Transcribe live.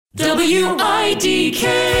WIDK.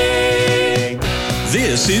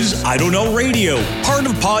 This is I Don't Know Radio, part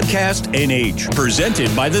of Podcast NH,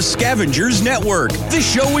 presented by the Scavengers Network. This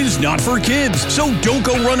show is not for kids, so don't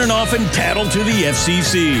go running off and tattle to the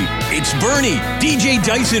FCC. It's Bernie, DJ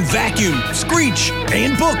Dyson Vacuum, Screech,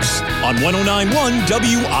 and Books on 109.1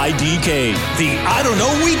 WIDK, the I Don't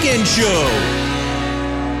Know Weekend Show.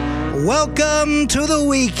 Welcome to the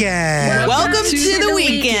weekend. Welcome to the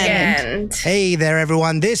weekend. Hey there,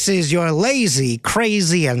 everyone. This is your lazy,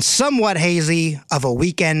 crazy, and somewhat hazy of a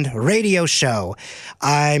weekend radio show.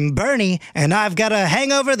 I'm Bernie, and I've got a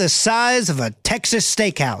hangover the size of a Texas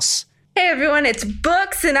steakhouse. Hey, everyone. It's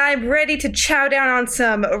Books, and I'm ready to chow down on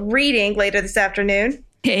some reading later this afternoon.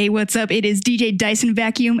 Hey, what's up? It is DJ Dyson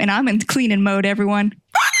Vacuum, and I'm in cleaning mode, everyone.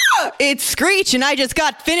 It's Screech, and I just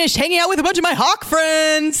got finished hanging out with a bunch of my hawk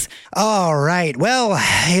friends. All right. Well,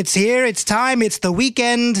 it's here. It's time. It's the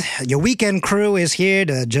weekend. Your weekend crew is here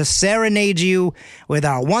to just serenade you with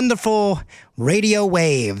our wonderful radio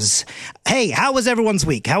waves. Hey, how was everyone's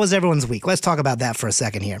week? Let's talk about that for a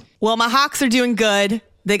second here. Well, my hawks are doing good.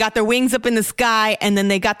 They got their wings up in the sky, and then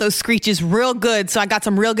they got those screeches real good. So I got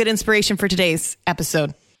some real good inspiration for today's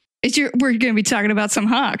episode. We're going to be talking about some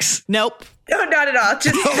hawks. Nope. No, not at all.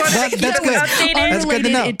 Just wanted to keep That's you good. updated. That's good to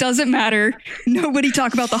know. It doesn't matter. Nobody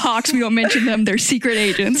talk about the hawks. We don't mention them. They're secret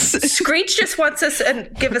agents. Screech just wants us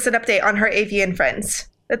to give us an update on her avian friends.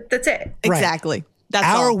 That's it. Exactly. That's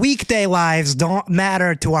Our all. weekday lives don't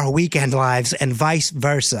matter to our weekend lives and vice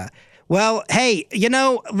versa. Well, hey,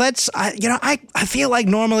 I feel like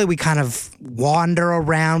normally we kind of wander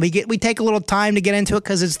around. We take a little time to get into it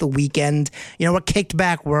because it's the weekend. We're kicked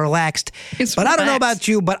back, we're relaxed. But I don't know about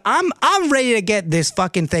you, but I'm ready to get this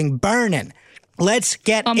fucking thing burning. Let's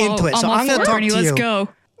get into it. So I'm going to talk to you. Let's go.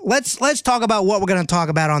 Let's talk about what we're going to talk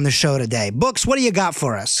about on the show today. Books, what do you got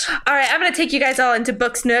for us? All right, I'm going to take you guys all into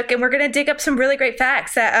Books Nook, and we're going to dig up some really great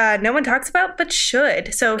facts that no one talks about but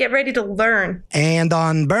should. So get ready to learn. And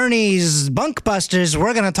on Bernie's Bunk Busters,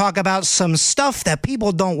 we're going to talk about some stuff that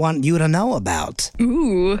people don't want you to know about.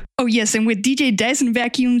 Ooh. Oh, yes. And with DJ Dyson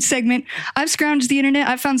Vacuum segment, I've scrounged the internet.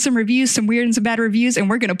 I found some reviews, some weird and some bad reviews, and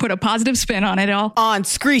we're going to put a positive spin on it all. On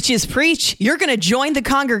Screech's Preach, you're going to join the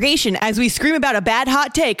congregation as we scream about a bad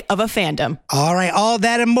hot take of a fandom. All right, all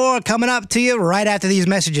that and more coming up to you right after these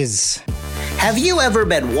messages. Have you ever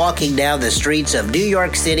been walking down the streets of New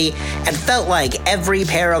York City and felt like every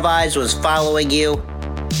pair of eyes was following you?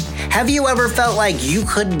 Have you ever felt like you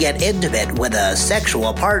couldn't get intimate with a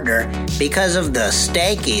sexual partner because of the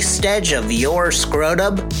stanky stench of your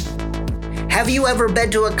scrotum? Have you ever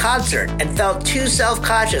been to a concert and felt too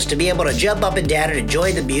self-conscious to be able to jump up and down and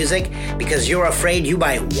enjoy the music because you're afraid you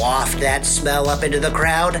might waft that smell up into the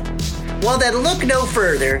crowd? Well, then look no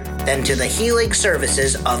further than to the healing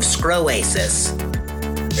services of Scroasis.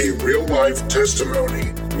 A real-life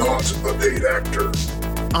testimony, not a paid actor.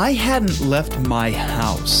 I hadn't left my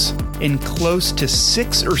house in close to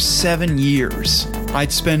 6 or 7 years.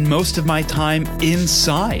 I'd spend most of my time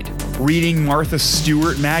inside, reading Martha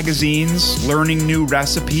Stewart magazines, learning new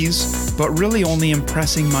recipes, but really only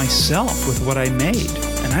impressing myself with what I made.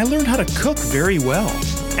 And I learned how to cook very well.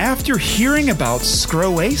 After hearing about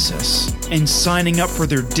Scroasis and signing up for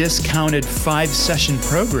their discounted 5-session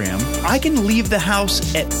program, I can leave the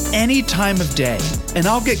house at any time of day, and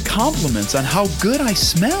I'll get compliments on how good I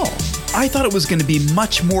smell. I thought it was going to be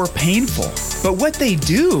much more painful, but what they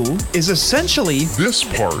do is essentially... This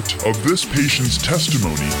part of this patient's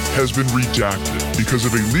testimony has been redacted because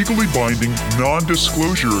of a legally binding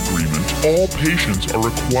non-disclosure agreement all patients are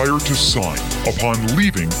required to sign upon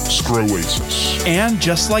leaving Scroasis. And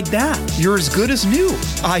just like that, you're as good as new.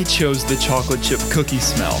 I chose the chocolate chip cookie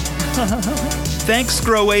smell. Thanks,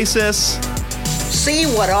 Scroasis. See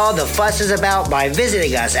what all the fuss is about by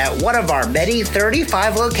visiting us at one of our many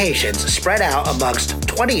 35 locations spread out amongst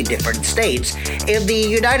 20 different states in the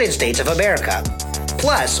United States of America.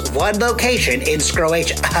 Plus, one location in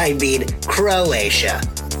Croatia.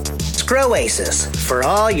 Scroasis, for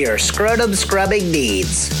all your scrotum scrubbing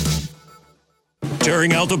needs.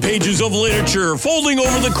 Tearing out the pages of literature, folding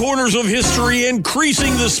over the corners of history, and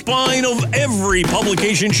creasing the spine of every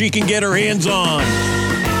publication she can get her hands on.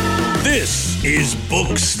 This is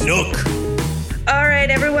Books Nook. All right,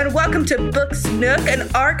 everyone, welcome to Books Nook, an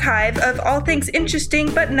archive of all things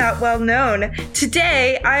interesting but not well known.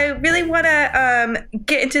 Today, I really want to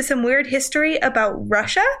get into some weird history about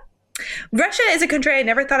Russia. Russia is a country I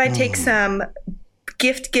never thought I'd take some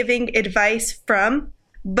gift-giving advice from,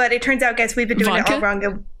 but it turns out, guys, we've been doing it all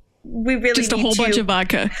wrong. we really Just a need whole bunch to- of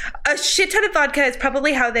vodka. A shit ton of vodka is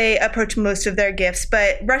probably how they approach most of their gifts.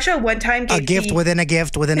 But Russia one time gave A gift within a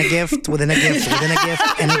gift within a gift within a gift within a gift,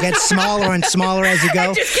 and it gets smaller and smaller as you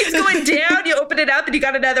go. It just keeps going down. You open it up, and you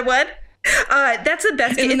got another one. That's the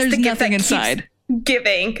best. And then it's there's the gift nothing that keeps inside.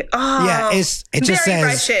 Giving. Oh, Yeah, it just very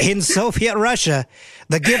says Russian. in Soviet Russia,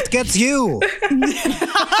 the gift gets you.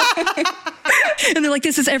 And they're like,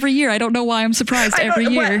 this is every year. I don't know why I'm surprised I don't every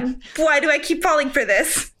know year. Why do I keep falling for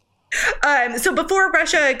this? So before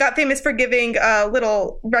Russia got famous for giving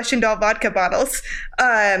little Russian doll vodka bottles,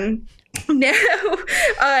 now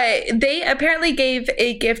they apparently gave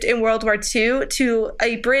a gift in World War II to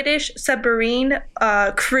a British submarine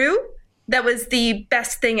crew. That was the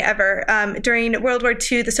best thing ever. During World War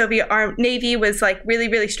II, the Soviet Navy was like really,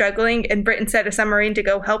 really struggling, and Britain sent a submarine to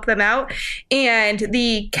go help them out. And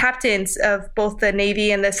the captains of both the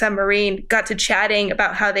Navy and the submarine got to chatting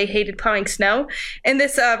about how they hated plowing snow. And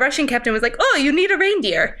this Russian captain was like, "Oh, you need a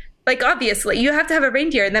reindeer. Like, obviously, you have to have a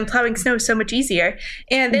reindeer, and then plowing snow is so much easier."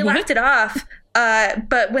 And they laughed it off.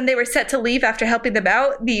 But when they were set to leave after helping them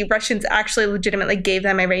out, the Russians actually legitimately gave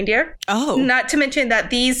them a reindeer. Oh. Not to mention that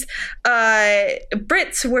these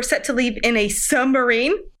Brits were set to leave in a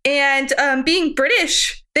submarine. And being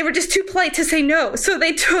British, they were just too polite to say no. So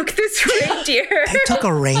they took this reindeer. They took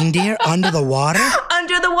a reindeer under the water?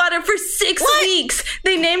 Under the water for 6 weeks.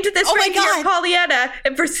 They named this Oh my reindeer God. Pollyanna,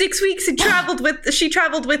 and for 6 weeks she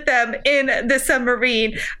traveled with them in the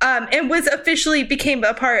submarine, and was officially became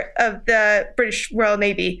a part of the British Royal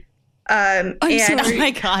Navy. I'm sorry. Oh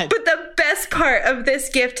my God. But the best part of this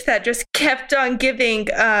gift that just kept on giving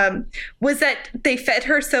was that they fed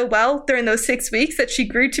her so well during those 6 weeks that she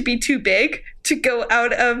grew to be too big to go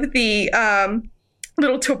out of the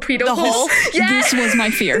little torpedo The hole? Yes. This was my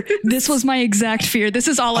fear. This was my exact fear. This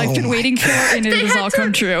is all I've been my waiting for, and it has had all to-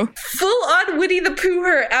 come true. Full on Winnie the Pooh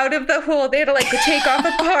her out of the hole. They had to like take off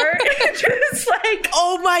a part. Just like,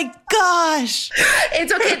 Oh my gosh.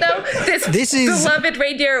 it's okay though. This is beloved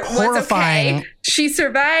reindeer was horrifying. okay. She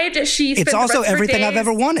survived. She spent It's the also rest of her everything I've days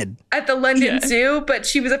ever wanted. at the London Yeah. Zoo, but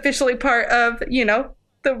she was officially part of,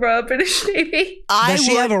 the Royal British Navy. Does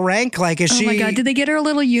she have a rank? Like, is Oh she? my God, did they get her a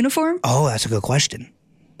little uniform? Oh, that's a good question.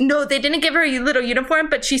 No, they didn't give her a little uniform,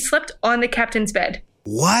 but she slept on the captain's bed.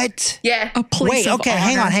 What? Yeah. A place Wait, of okay,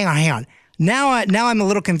 honor. hang on. Now I'm a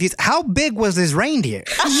little confused. How big was this reindeer?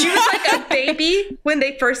 She was like a baby when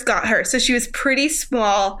they first got her, so she was pretty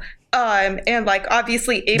small. And like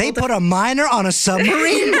obviously able They to put a minor on a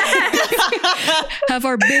submarine? Have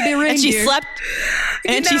our baby reindeer. And she slept.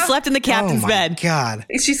 And she know- slept in the Oh captain's my bed. God.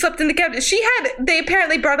 She slept in the cabin. They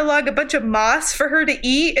apparently brought along a bunch of moss for her to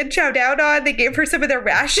eat and chow down on. They gave her some of their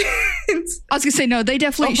rations. I was gonna say no. She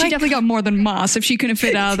definitely got more than moss if she couldn't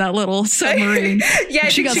fit out of that little submarine. Yeah,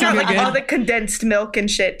 she got she got something like good. all the condensed milk and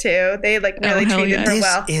shit too. They like really hell treated yeah. her This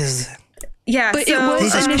well. is Yeah, But so it was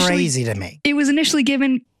this is initially- crazy to me. It was initially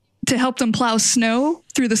given to help them plow snow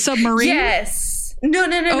through the submarine. yes. No.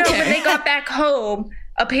 Okay. When they got back home,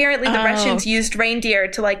 apparently the Oh. Russians used reindeer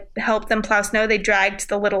to like help them plow snow. They dragged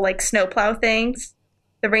the little like snowplow things.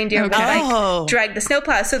 The reindeer would Okay. like drag the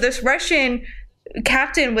snowplow. So this Russian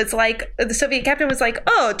captain was like, the Soviet captain was like,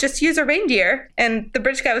 "Oh, just use a reindeer." And the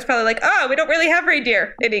British guy was probably like, "Oh, we don't really have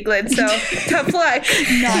reindeer in England, so tough luck."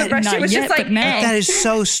 Not- the Russian not was yet, just like, but now. That is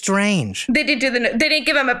so strange. They didn't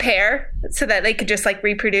give him a pair so that they could just like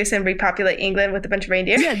reproduce and repopulate England with a bunch of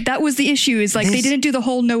reindeer. Yeah, that was the issue. Is like they This- didn't do the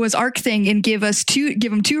whole Noah's Ark thing and give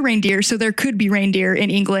them two reindeer, so there could be reindeer in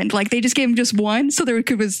England. Like they just gave them just one, so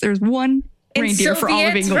there's one In reindeer for all of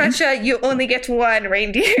Soviet England. Russia, you only get one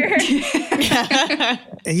reindeer.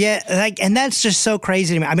 Yeah, and that's just so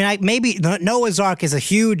crazy to me. I mean, maybe Noah's Ark is a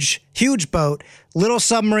huge boat. Little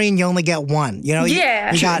submarine, you only get one. You know,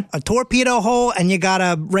 Yeah. you got a torpedo hole and you got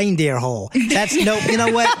a reindeer hole. That's no, you know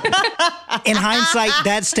what? In hindsight,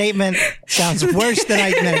 that statement sounds worse than I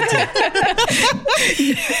meant it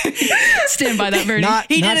to. Stand by that verdict.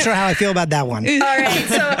 Not sure how I feel about that one. All right,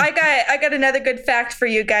 so I got another good fact for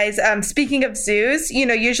you guys. Speaking of zoos,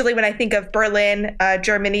 usually when I think of Berlin,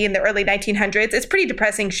 Germany in the early 1900s, it's pretty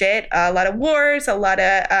depressing shit. A lot of wars, a lot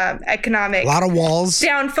of economic A lot of walls.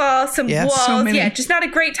 downfall, some Yeah. walls. So many. Yeah, just not a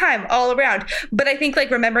great time all around. But I think like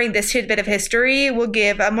remembering this tidbit of history will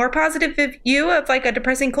give a more positive view of like a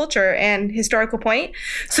depressing culture and historical point.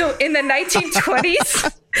 So in the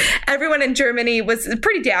 1920s, everyone in Germany was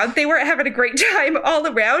pretty down. They weren't having a great time all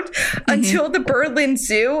around until the Berlin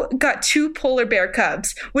Zoo got 2 polar bear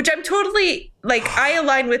cubs, which I'm totally like, I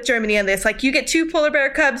align with Germany on this. Like, you get 2 polar bear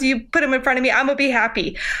cubs, you put them in front of me, I'm gonna be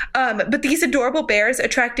happy. But these adorable bears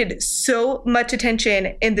attracted so much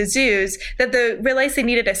attention in the zoos that they realized they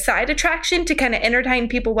needed a side attraction to kind of entertain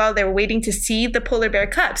people while they were waiting to see the polar bear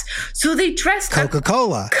cubs. So they dressed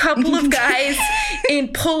Coca-Cola. a couple of guys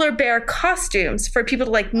in polar bear costumes for people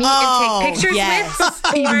to like meet and take pictures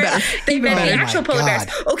with. Or they met the actual polar bears.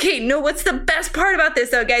 Okay, no, what's the best part about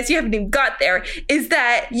this though, guys? You haven't even got there. Is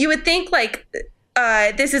that you would think like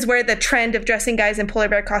this is where the trend of dressing guys in polar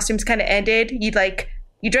bear costumes kind of ended.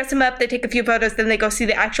 You dress them up, they take a few photos, then they go see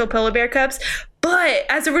the actual polar bear cubs. But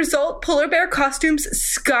as a result, polar bear costumes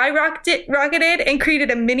skyrocketed and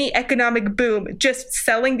created a mini economic boom just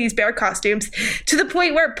selling these bear costumes, to the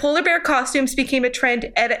point where polar bear costumes became a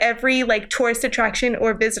trend at every like tourist attraction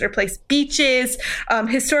or visitor place. Beaches,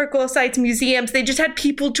 historical sites, museums, they just had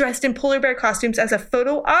people dressed in polar bear costumes as a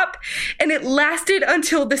photo op, and it lasted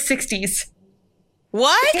until the 60s.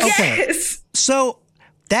 What? Okay. Yes. So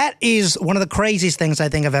that is one of the craziest things I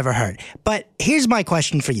think I've ever heard. But here's my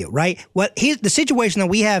question for you, right? The situation that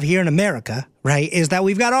we have here in America, right, is that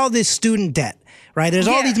we've got all this student debt. Right, there's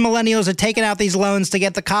all these millennials that are taking out these loans to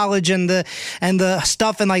get to college and the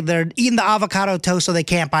stuff, and like they're eating the avocado toast so they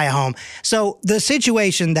can't buy a home. So the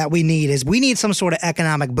situation that we need some sort of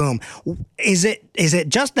economic boom. Is it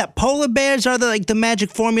just that polar bears are the magic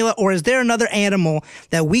formula, or is there another animal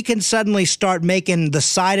that we can suddenly start making the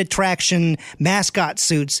side attraction mascot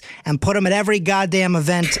suits and put them at every goddamn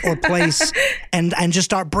event or place and just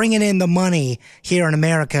start bringing in the money here in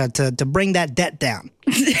America to bring that debt down?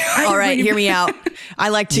 All right, hear me out. I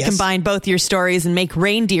like to combine both your stories and make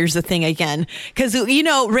reindeers a thing again. Because,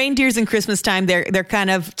 reindeers in Christmas time, they're kind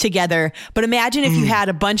of together. But imagine if you had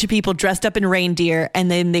a bunch of people dressed up in reindeer, and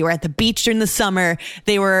then they were at the beach during the summer.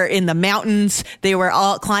 They were in the mountains. They were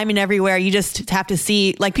all climbing everywhere. You just have to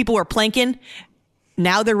see, like, people were planking.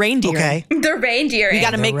 Now they're reindeer. Okay. The reindeer. You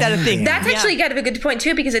got to make that a thing. That's actually got to be a good point,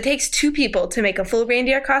 too, because it takes 2 people to make a full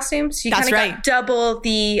reindeer costume. So you kind of got double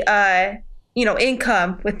the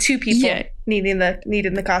income with 2 people needing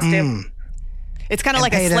the costume. It's kind of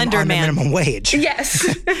like a Slender Man. Minimum wage.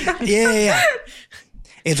 Yes. Yeah.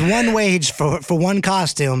 It's one wage for one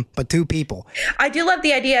costume, but 2 people. I do love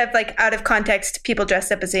the idea of like out of context people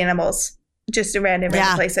dressed up as animals, just in random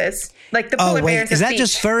places, like the polar bears. Is that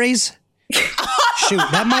just furries? Shoot,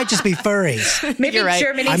 that might just be furries. Maybe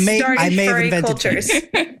Germany started furry cultures.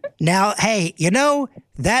 Now, hey,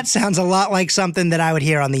 that sounds a lot like something that I would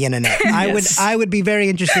hear on the internet. I would be very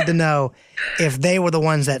interested to know if they were the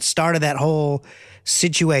ones that started that whole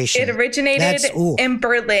situation. It originated in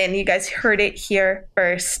Berlin. You guys heard it here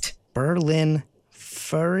first. Berlin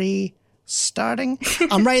furry starting?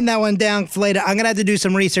 I'm writing that one down for later. I'm going to have to do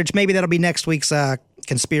some research. Maybe that'll be next week's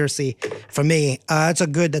conspiracy for me. That's a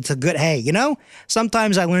good, hey,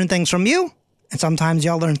 sometimes I learn things from you, and sometimes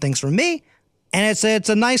y'all learn things from me. And it's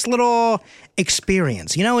a nice little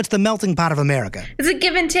experience. It's the melting pot of America. It's a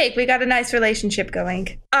give and take. We got a nice relationship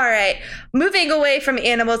going. All right. Moving away from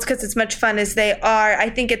animals, because as much fun as they are, I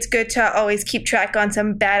think it's good to always keep track on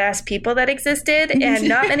some badass people that existed. And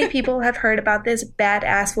not many people have heard about this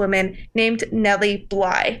badass woman named Nellie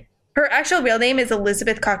Bly. Her actual real name is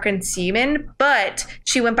Elizabeth Cochran Seaman, but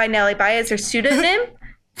she went by Nellie Bly as her pseudonym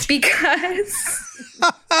because...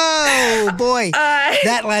 Oh, boy.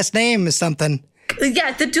 That last name is something.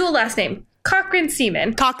 Yeah, the dual last name. Cochran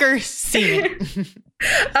Seaman. Cocker Seaman.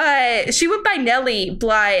 She went by Nellie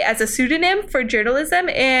Bly as a pseudonym for journalism,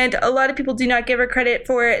 and a lot of people do not give her credit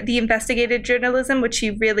for the investigative journalism, which she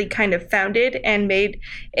really kind of founded and made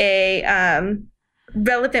a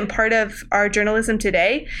relevant part of our journalism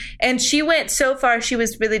today. And she went so far, she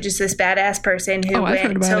was really just this badass person who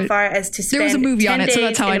went so far as to spend there was a movie 10 on it, days so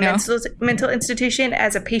that's how I in know. a mental institution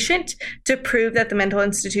as a patient to prove that the mental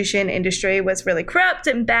institution industry was really corrupt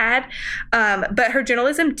and bad. But her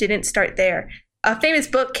journalism didn't start there. A famous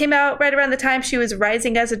book came out right around the time she was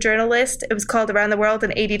rising as a journalist. It was called Around the World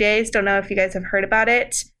in 80 Days. Don't know if you guys have heard about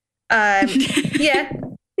it. Yeah,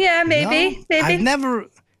 maybe.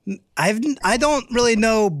 I don't really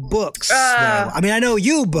know books. Though. I mean, I know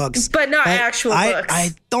you books, but not actual books. I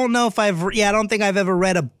don't know if I don't think I've ever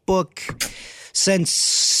read a book since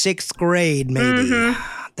 6th grade. Maybe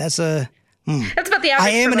that's about the average. I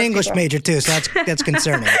am an English major too, so that's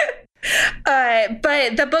concerning.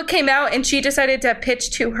 But the book came out, and she decided to pitch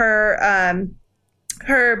to her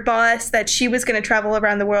boss that she was going to travel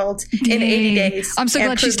around the world in 80 days. I'm so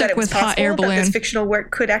glad she stuck with Hot Air Balloon. That this fictional work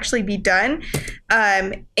could actually be done.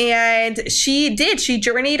 And she did. She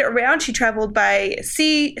journeyed around. She traveled by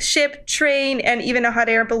sea, ship, train, and even a hot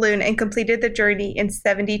air balloon, and completed the journey in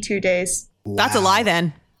 72 days. Wow. That's a lie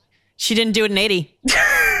then. She didn't do it in 80.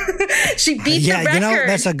 She beat the record. You know,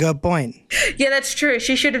 that's a good point. Yeah, that's true.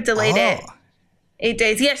 She should have delayed it. 8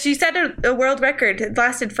 days. Yeah, she set a world record. It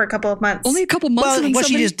lasted for a couple of months. Only a couple months. Well, what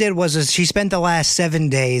she just did was she spent the last 7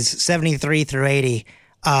 days, 73 through 80,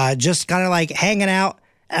 just kind of like hanging out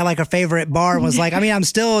at like her favorite bar and was like, I mean, I'm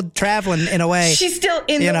still traveling in a way. She's still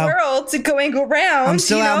in the world, going around. I'm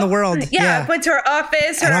still out in the world. Yeah, went to her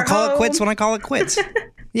office, and I'll call it quits when I call it quits.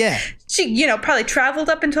 Yeah. She, probably traveled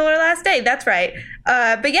up until her last day. That's right.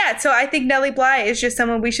 But yeah, so I think Nellie Bly is just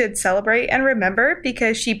someone we should celebrate and remember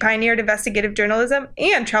because she pioneered investigative journalism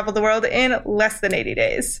and traveled the world in less than 80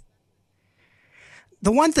 days.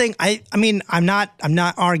 The one thing I mean, I'm not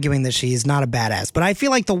arguing that she's not a badass, but I feel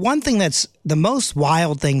like the one thing that's the most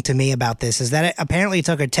wild thing to me about this is that it apparently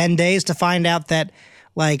took her 10 days to find out that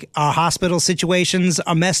like our hospital situations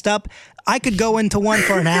are messed up. I could go into one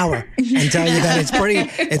for an hour and tell you that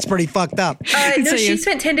it's pretty fucked up. No, she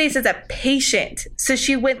spent 10 days as a patient. So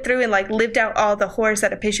she went through and like lived out all the horrors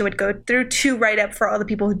that a patient would go through to write up for all the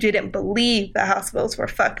people who didn't believe the hospitals were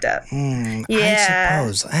fucked up. I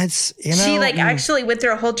suppose that's, she like actually went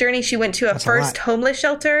through a whole journey. She went to a first homeless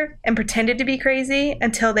shelter and pretended to be crazy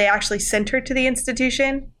until they actually sent her to the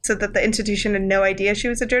institution so that the institution had no idea she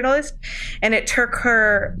was a journalist. And it took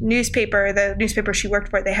her newspaper, the newspaper she worked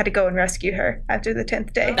for, they had to go and rescue her after the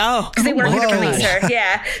 10th day. Oh, because they weren't going to release her.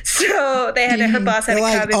 Yeah, so they had her boss had to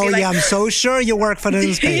come and be like, I'm so sure you work for the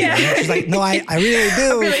newspaper. And she's like, no, I really do.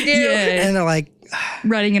 I really do. Yeah. And they're like,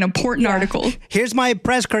 writing an important article. Here's my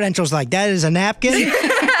press credentials. Like, that is a napkin.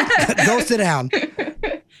 Go sit down.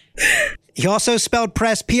 He also spelled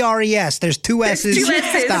press P-R-E-S. There's 2 S's. 2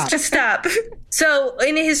 S's. Stop. Just stop. So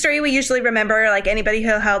in history, we usually remember like anybody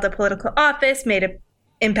who held a political office made an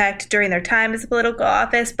impact during their time as a political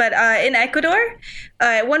office. But in Ecuador,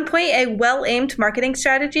 at one point, a well-aimed marketing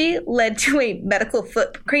strategy led to a medical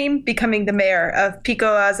foot cream becoming the mayor of Pico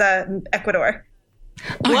Aza, Ecuador.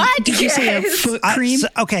 What? Did you say a foot cream?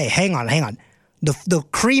 Okay, hang on. The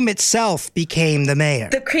cream itself became the mayor.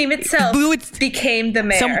 The cream itself became the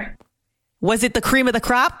mayor. Was it the cream of the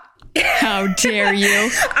crop? How dare you?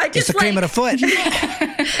 It's the cream of the foot.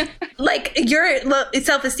 Like, your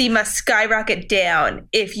self-esteem must skyrocket down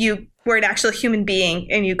if you were an actual human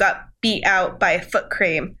being and you got beat out by a foot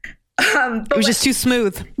cream. It was just too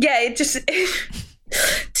smooth. Yeah, it just...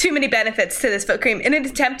 too many benefits to this foot cream. In an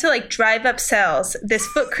attempt to like drive up sales, this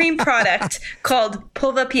foot cream product called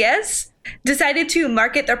Polva Pies decided to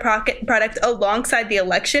market their product alongside the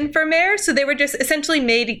election for mayor. So they were just essentially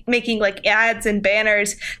making like ads and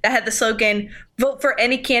banners that had the slogan, vote for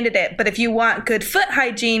any candidate, but if you want good foot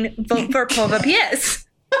hygiene, vote for Polva Pies.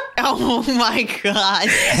 Oh my God.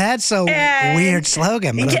 That's a weird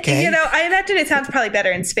slogan, but okay. I imagine it sounds probably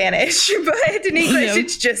better in Spanish, but in English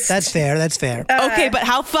it's just... That's fair. Okay, but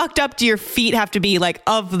how fucked up do your feet have to be, like,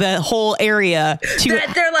 of the whole area to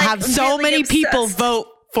have so really many obsessed. People vote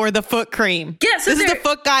for the foot cream? Yeah, so this is the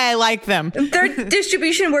foot guy. I like them. Their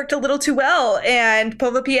distribution worked a little too well, and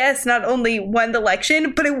Polva PS not only won the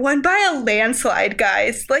election, but it won by a landslide,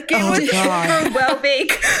 guys. Like, it was an overwhelming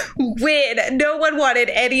win. No one wanted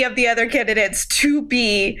any of the other candidates to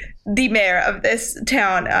be the mayor of this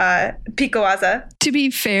town, Pico Aza. To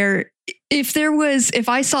be fair, if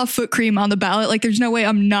I saw foot cream on the ballot, like, there's no way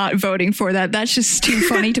I'm not voting for that. That's just too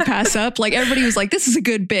funny to pass up. Like, everybody was like, this is a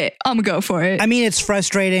good bit. I'm gonna go for it. I mean, it's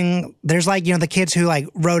frustrating. There's like, the kids who like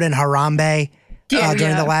wrote in Harambe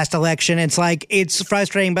during the last election. It's like, it's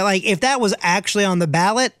frustrating. But like, if that was actually on the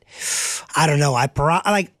ballot, I don't know.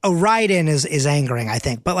 Like a write-in is angering, I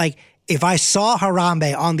think. But like, if I saw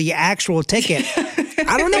Harambe on the actual ticket,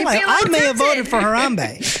 I don't know. I may have voted for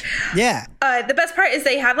Harambe. Yeah. The best part is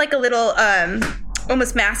they have like a little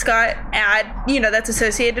almost mascot ad, that's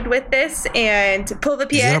associated with this. And Polva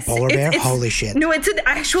PS. Is it a polar bear? Holy shit. No, it's an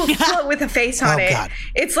actual foot with a face on it. God.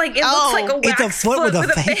 It's like, it looks like a wax it's a foot with a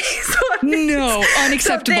face on it. No,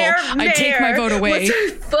 unacceptable. I take my vote away.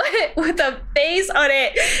 It's a foot with a face on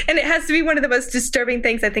it. And it has to be one of the most disturbing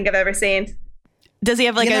things I think I've ever seen. Does he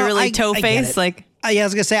have like a really toe face? Like, yeah, I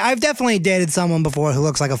was gonna say I've definitely dated someone before who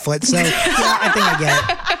looks like a foot, so yeah, I think I get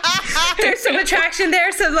it. There's some attraction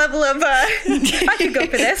there, some level of I could go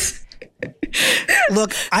for this.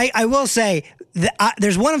 Look, I will say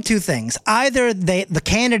there's one of two things: either the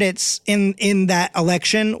candidates in that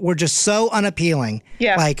election were just so unappealing,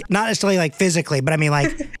 like not necessarily like physically, but I mean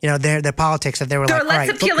like their politics that they're like less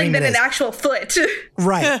appealing than an actual foot,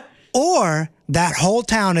 right? or that whole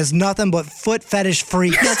town is nothing but foot fetish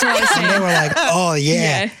freaks. That's what I was saying. And they were like, oh,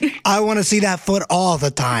 yeah. I want to see that foot all the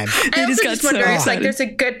time. I also just wonder if like there's a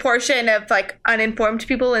good portion of like uninformed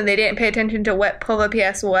people and they didn't pay attention to what Pova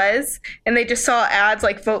PS was, and they just saw ads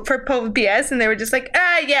like vote for Pova PS, and they were just like,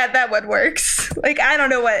 yeah, that one works. Like, I don't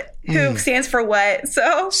know who stands for what.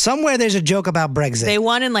 So somewhere there's a joke about Brexit. They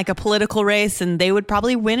won in like a political race, and they would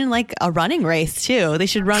probably win in like a running race too. They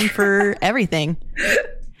should run for everything.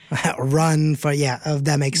 Run for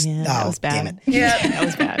that makes that was bad. Damn it. Yeah, that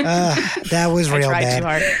was bad. That was real bad. Too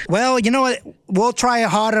hard. Well, you know what? We'll try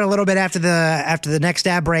harder a little bit after the next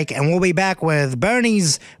ad break, and we'll be back with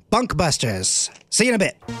Bernie's Bunkbusters. See you in a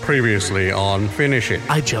bit. Previously on Finish It.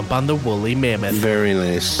 I jump on the woolly mammoth. Very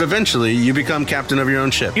nice. Eventually, you become captain of your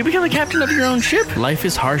own ship. You become the captain of your own ship? Life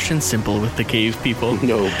is harsh and simple with the cave people.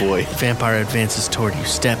 No, boy. The vampire advances toward you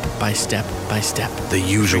step by step by step. The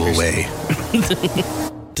usual way.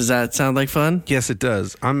 Does that sound like fun? Yes, it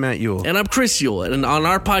does. I'm Matt Yule. And I'm Chris Yule. And on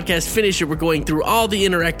our podcast, Finish It, we're going through all the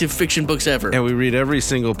interactive fiction books ever. And we read every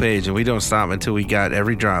single page, and we don't stop until we got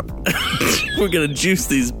every drop. We're going to juice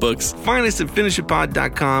these books. Find us at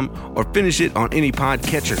finishitpod.com or finish it on any pod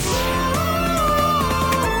catcher.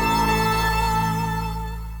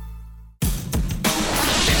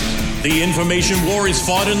 The information war is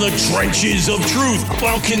fought in the trenches of truth,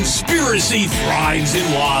 while conspiracy thrives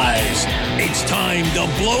in lies. It's time to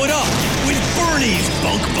blow it up with Bernie's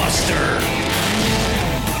Bunkbuster.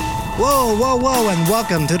 Whoa, and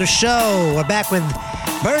welcome to the show. We're back with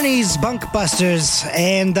Bernie's Bunkbusters,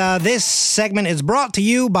 and this segment is brought to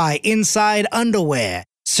you by Inside Underwear.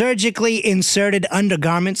 Surgically inserted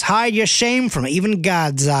undergarments hide your shame from even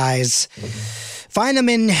God's eyes. Find them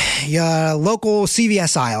in your local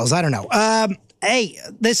CVS aisles. I don't know. Hey,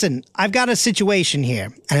 listen, I've got a situation here,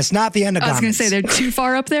 and it's not the undergarments. I was going to say, they're too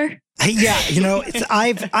far up there? Yeah,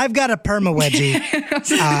 I've got a perma wedgie,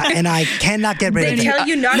 and I cannot get rid of it. They tell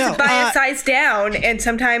you not to buy a size down, and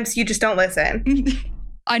sometimes you just don't listen.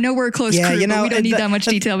 I know we're a close crew, but we don't need that much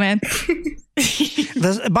detail, man.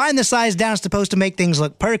 Buying the size down is supposed to make things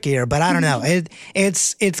look perkier, but I don't know.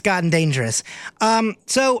 It's gotten dangerous.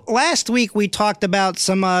 So last week we talked about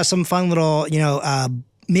some fun little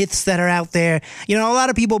myths that are out there. A lot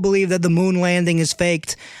of people believe that the moon landing is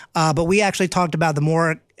faked, but we actually talked about the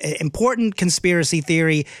more important conspiracy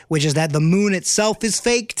theory, which is that the moon itself is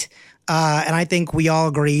faked. And I think we all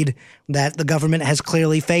agreed that the government has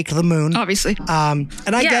clearly faked the moon. Obviously. And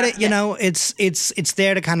I get it, it's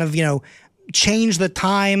there to kind of, change the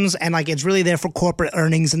times, and like it's really there for corporate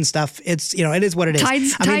earnings and stuff. It's, it is what it is.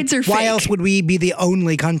 Tides are fake. Why else would we be the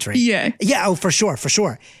only country? Yeah. Yeah, oh, for sure.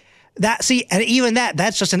 And even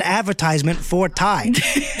that's just an advertisement for Tide.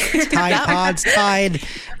 Tide Pods, Tide.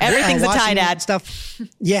 Everything's a Tide ad. Stuff.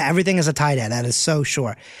 Yeah, everything is a Tide ad. That is so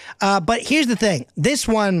sure. But here's the thing. This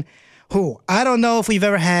one, I don't know if we've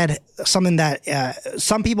ever had something that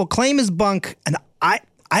some people claim is bunk, and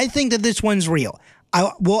I think that this one's real.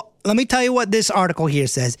 Let me tell you what this article here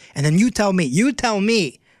says, and then you tell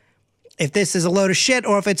me if this is a load of shit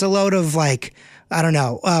or if it's a load of, like, I don't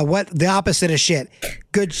know, what the opposite of shit.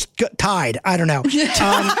 Good Tide. I don't know.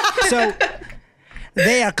 So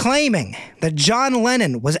they are claiming that John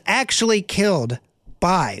Lennon was actually killed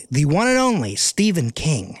by the one and only Stephen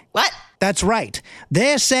King. What? That's right.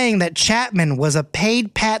 They're saying that Chapman was a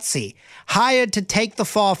paid patsy hired to take the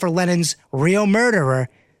fall for Lennon's real murderer,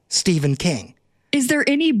 Stephen King. Is there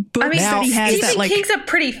any books that he has Stephen King's a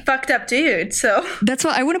pretty fucked up dude, so that's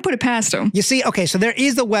why I wouldn't put it past him. You see, okay, so there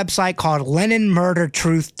is a website called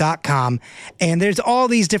LennonMurderTruth.com, and there's all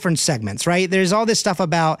these different segments, right? There's all this stuff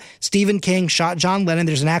about Stephen King shot John Lennon.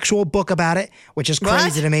 There's an actual book about it, which is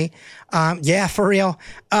crazy to me. Yeah, for real.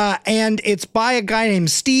 And it's by a guy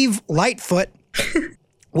named Steve Lightfoot,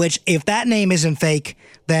 which if that name isn't fake,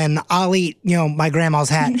 then I'll eat, my grandma's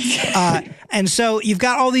hat. And so you've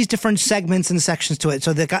got all these different segments and sections to it.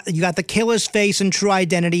 So you got the killer's face and true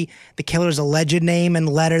identity, the killer's alleged name and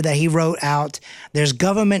letter that he wrote out. There's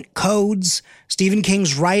government codes, Stephen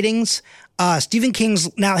King's writings. Now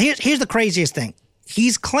here's the craziest thing.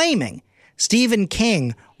 He's claiming Stephen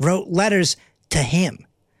King wrote letters to him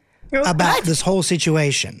about this whole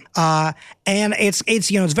situation. And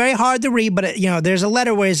it's very hard to read, but there's a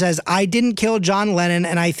letter where it says, "I didn't kill John Lennon,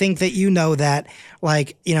 and I think that you know that,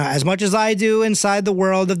 like, as much as I do inside the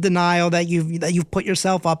world of denial that you've put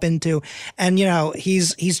yourself up into." And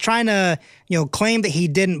he's trying to claim that he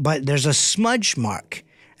didn't, but there's a smudge mark.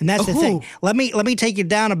 And that's the thing. Let me take you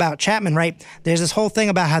down about Chapman, right? There's this whole thing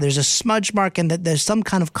about how there's a smudge mark and that there's some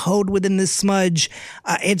kind of code within this smudge.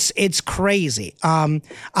 It's crazy.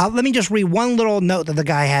 Let me just read one little note that the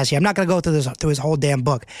guy has here. I'm not going to go through his whole damn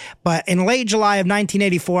book. But in late July of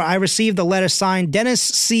 1984, I received a letter signed Dennis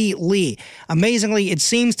C. Lee. Amazingly, it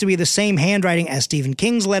seems to be the same handwriting as Stephen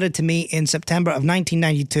King's letter to me in September of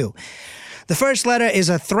 1992. The first letter is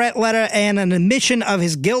a threat letter and an admission of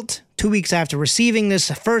his guilt. 2 weeks after receiving this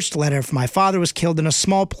first letter, my father was killed in a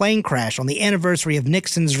small plane crash on the anniversary of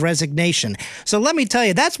Nixon's resignation. So let me tell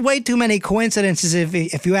you, that's way too many coincidences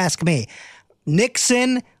if you ask me.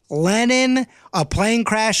 Nixon, Lenin, a plane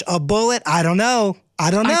crash, a bullet, I don't know.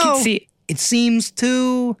 I can see. It seems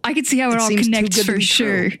too... I can see how it all connects for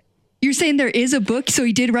sure. You're saying there is a book, so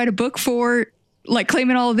he did write a book for... like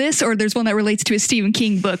claiming all of this, or there's one that relates to a Stephen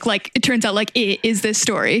King book. Like it turns out like it is this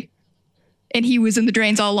story and he was in the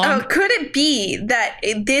drains all along. Oh, could it be that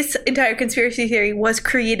this entire conspiracy theory was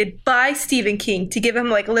created by Stephen King to give him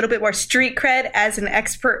like a little bit more street cred as an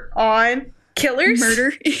expert on killers?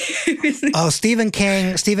 Murder. Oh, Stephen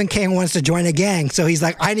King wants to join a gang. So he's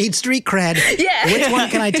like, I need street cred. Yeah. Which one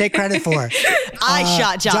can I take credit for? I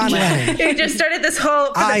shot John Lennon. He just started this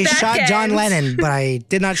whole... I shot John Lennon, but I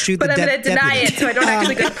did not shoot the deputy. But I'm going to deny it so I don't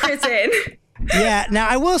actually go to prison. Yeah. Now,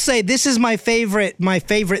 I will say this is my favorite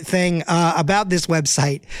thing about this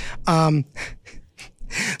website.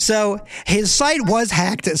 So his site was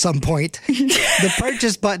hacked at some point. The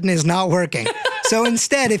purchase button is not working. So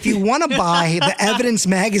instead, if you want to buy the Evidence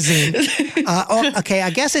magazine,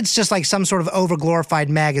 I guess it's just like some sort of overglorified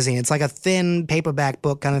magazine. It's like a thin paperback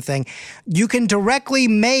book kind of thing. You can directly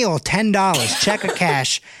mail $10, check or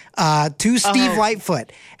cash, to Steve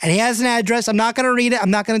Lightfoot. And he has an address. I'm not going to read it.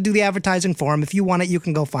 I'm not going to do the advertising for him. If you want it, you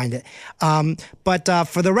can go find it. But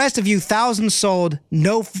for the rest of you, thousands sold,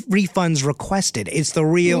 no refunds requested. It's the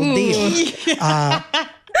real deal.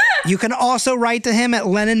 You can also write to him at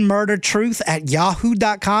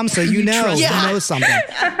LennonMurderTruth@yahoo.com so you know he knows something.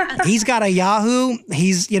 He's got a Yahoo.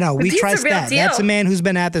 We trust that. Deal. That's a man who's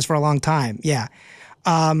been at this for a long time. Yeah.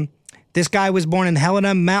 This guy was born in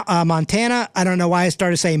Helena, Montana. I don't know why I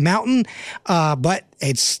started saying mountain, but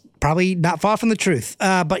it's probably not far from the truth.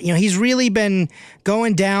 But he's really been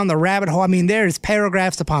going down the rabbit hole. I mean, there's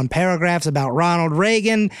paragraphs upon paragraphs about Ronald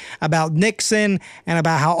Reagan, about Nixon, and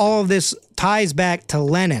about how all of this ties back to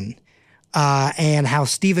Lenin, and how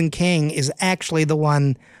Stephen King is actually the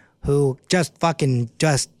one who just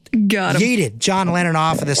yeeted John Lennon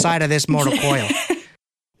off of the side of this mortal coil.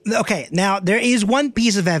 Okay, now there is one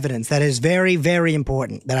piece of evidence that is very, very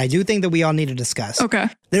important that I do think that we all need to discuss. Okay.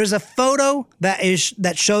 There's a photo that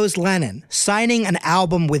shows Lennon signing an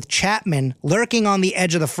album with Chapman lurking on the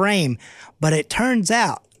edge of the frame, but it turns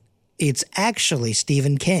out it's actually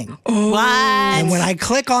Stephen King. What? And when I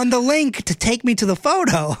click on the link to take me to the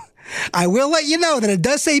photo, I will let you know that it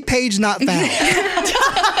does say page not found.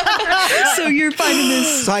 So you're finding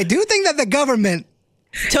this. So I do think that the government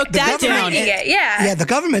took that down. Yeah, the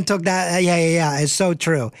government took that. Yeah. It's so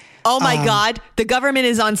true. Oh my God. The government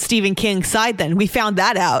is on Stephen King's side then. We found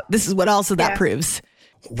that out. This is what also that proves.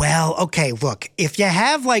 Well, okay, look, if you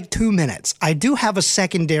have like 2 minutes, I do have a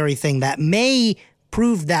secondary thing that may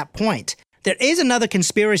prove that point. There is another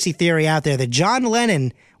conspiracy theory out there that John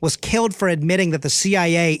Lennon was killed for admitting that the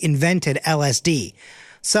CIA invented LSD.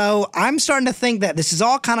 So I'm starting to think that this is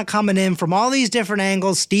all kind of coming in from all these different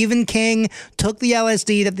angles. Stephen King took the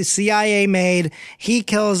LSD that the CIA made. He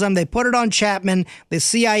kills them. They put it on Chapman. The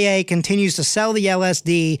CIA continues to sell the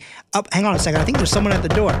LSD. Hang on a second. I think there's someone at the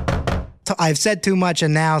door. I've said too much,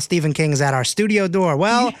 and now Stephen King is at our studio door.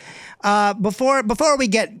 Well, before we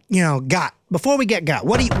get got,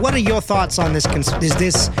 what are your thoughts on this? Is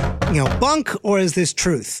this bunk or is this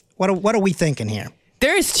truth? What are we thinking here?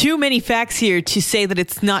 There's too many facts here to say that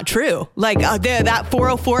it's not true. Like that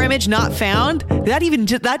 404 image not found.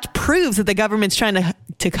 That proves that the government's trying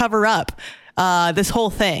to cover up this whole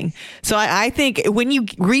thing. So I think when you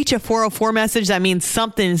reach a 404 message, that means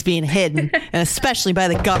something is being hidden, and especially by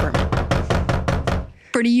the government.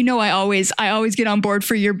 Bernie, I always get on board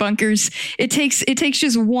for your bunkers. It takes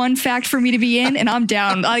just one fact for me to be in, and I'm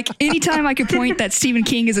down. Like anytime I could point that Stephen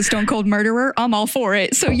King is a stone cold murderer, I'm all for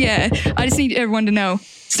it. So yeah, I just need everyone to know.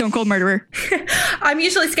 Stone cold murderer. I'm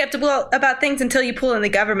usually skeptical about things until you pull in the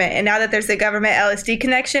government. And now that there's a government LSD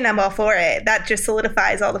connection, I'm all for it. That just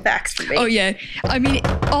solidifies all the facts for me. Oh, yeah. I mean,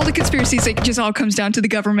 all the conspiracies, it just all comes down to the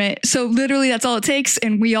government. So literally that's all it takes.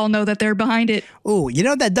 And we all know that they're behind it. Ooh,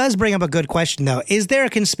 that does bring up a good question, though. Is there a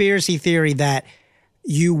conspiracy theory that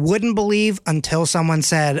you wouldn't believe until someone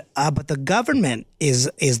said, but the government is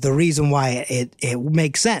the reason why it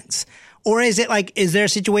makes sense? Or is it like, is there a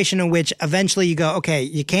situation in which eventually you go, okay,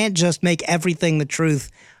 you can't just make everything the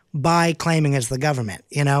truth by claiming it's the government,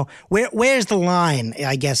 you know? Where's the line,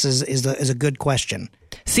 I guess, is a good question.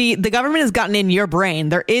 See, the government has gotten in your brain.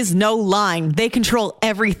 There is no line. They control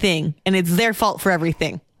everything, and it's their fault for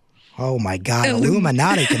everything. Oh my God,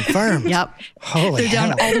 Illuminati confirmed. Yep. Holy They're down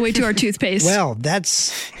hell. all the way to our toothpaste. Well,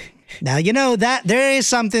 now, you know, that there is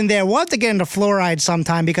something there. We'll have to get into fluoride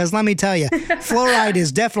sometime because let me tell you, fluoride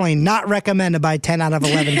is definitely not recommended by 10 out of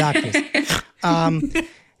 11 doctors.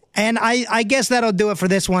 And I guess that'll do it for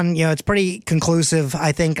this one. You know, it's pretty conclusive,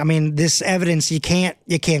 I think. I mean, this evidence, you can't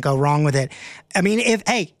go wrong with it. I mean,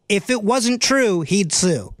 if it wasn't true, he'd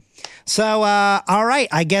sue. So, all right,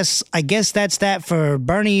 I guess that's that for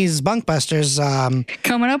Bernie's Bunkbusters.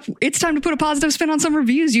 Coming up, it's time to put a positive spin on some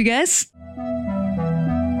reviews, you guys.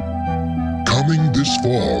 Coming this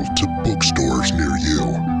fall to bookstores near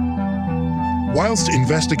you. Whilst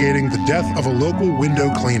investigating the death of a local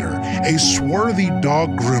window cleaner, a swarthy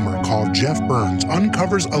dog groomer called Jeff Burns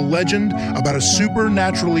uncovers a legend about a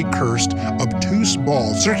supernaturally cursed, obtuse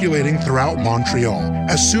ball circulating throughout Montreal.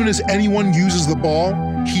 As soon as anyone uses the ball,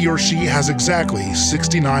 he or she has exactly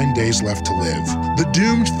 69 days left to live. The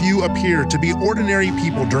doomed few appear to be ordinary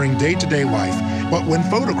people during day-to-day life, but when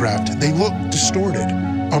photographed, they look distorted.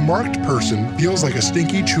 A marked person feels like a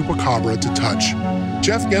stinky chupacabra to touch.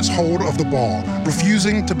 Jeff gets hold of the ball,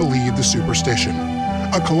 refusing to believe the superstition.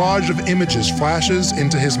 A collage of images flashes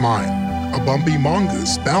into his mind. A bumpy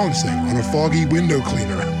mongoose balancing on a foggy window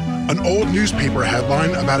cleaner. An old newspaper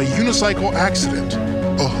headline about a unicycle accident.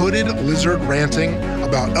 A hooded lizard ranting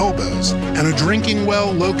about elbows, and a drinking well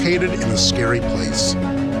located in a scary place.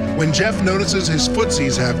 When Jeff notices his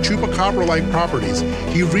footsies have chupacabra-like properties,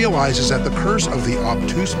 he realizes that the curse of the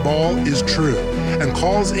obtuse ball is true and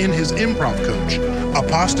calls in his improv coach, a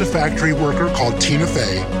pasta factory worker called Tina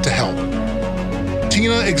Fey, to help.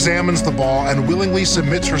 Tina examines the ball and willingly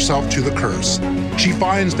submits herself to the curse. She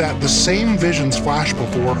finds that the same visions flash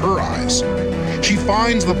before her eyes. She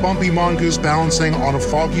finds the bumpy mongoose balancing on a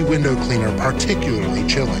foggy window cleaner particularly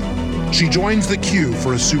chilling. She joins the queue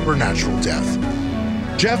for a supernatural death.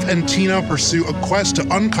 Jeff and Tina pursue a quest to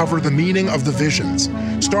uncover the meaning of the visions,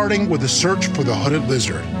 starting with a search for the hooded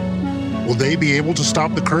lizard. Will they be able to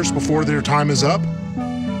stop the curse before their time is up?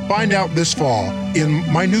 Find out this fall in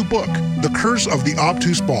my new book, The Curse of the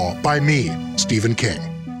Obtuse Ball, by me, Stephen King.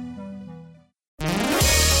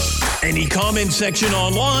 Any comment section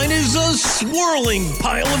online is a swirling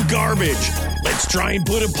pile of garbage. Let's try and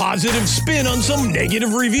put a positive spin on some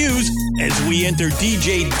negative reviews as we enter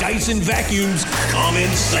DJ Dyson Vacuum's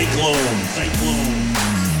Comment Cyclone.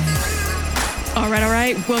 All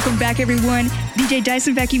right. Welcome back, everyone. DJ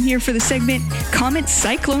Dyson Vacuum here for the segment Comment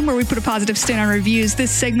Cyclone, where we put a positive spin on reviews. This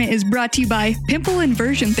segment is brought to you by Pimple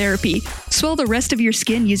Inversion Therapy. Swell the rest of your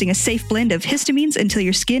skin using a safe blend of histamines until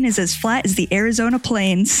your skin is as flat as the Arizona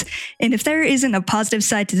plains. And if there isn't a positive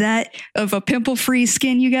side to that of a pimple-free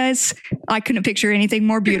skin, you guys, I couldn't picture anything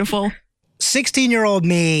more beautiful. 16-year-old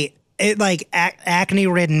me,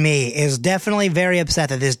 acne-ridden me, is definitely very upset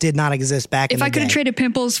that this did not exist back in the day. If I could have traded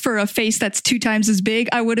pimples for a face that's 2 times as big,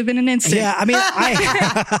 I would have in an instant. Yeah,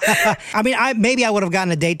 maybe I would have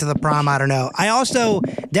gotten a date to the prom. I don't know. I also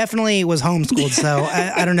definitely was homeschooled, so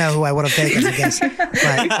I don't know who I would have taken, I guess.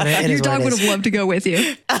 But your dog would have loved to go with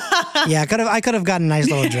you. Yeah, I could have gotten a nice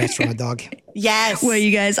little dress from a dog. Yes. Well,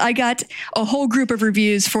 you guys, I got a whole group of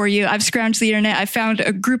reviews for you. I've scrounged the internet. I found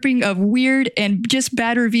a grouping of weird and just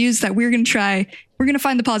bad reviews that we're going to try. We're going to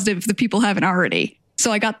find the positive if the people haven't already.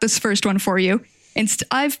 So I got this first one for you. And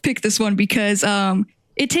I've picked this one because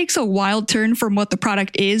it takes a wild turn from what the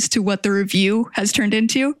product is to what the review has turned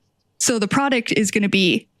into. So the product is going to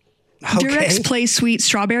be Durex Play Sweet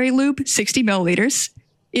Strawberry Lube, 60 milliliters.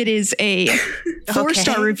 It is a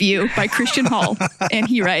 4-star review by Christian Hall. And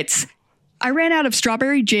he writes, I ran out of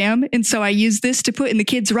strawberry jam, and so I used this to put in the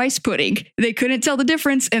kids' rice pudding. They couldn't tell the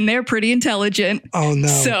difference, and they're pretty intelligent. Oh, no.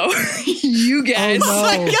 So, you guys.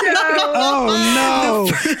 Oh, no.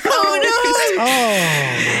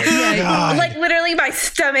 Yeah, like literally my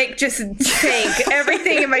stomach just sank.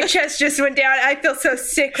 Everything in my chest just went down. I feel so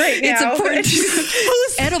sick right now. It's important.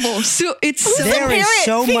 Who's edible? So it's so there is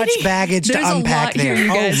so much baggage to unpack there. Here,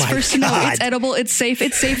 you guys. First to know, it's edible. It's safe.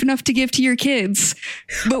 It's safe enough to give to your kids.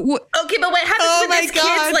 But what? Okay, but what happens when this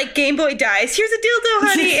kid's like Game Boy dies? Here's a dildo,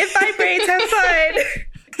 honey. It vibrates. Have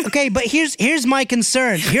fun. Okay, but here's my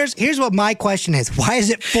concern. Here's what my question is. Why is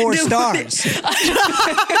it 4 stars?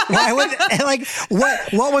 Why would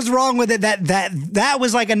what was wrong with it that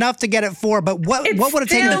was like enough to get it 4? But what would have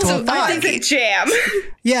taken it to a 5? I think it's a jam.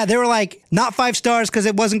 Yeah, they were like not 5 stars because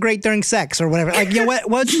it wasn't great during sex or whatever. Like, you know,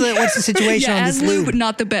 what's the situation on this as lube?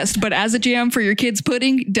 not the best, but as a jam for your kids'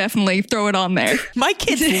 pudding, definitely throw it on there. My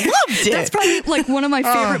kids loved it. That's probably like one of my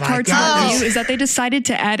favorite parts of the review is that they decided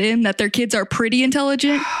to add in that their kids are pretty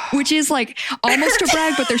intelligent, which is like almost a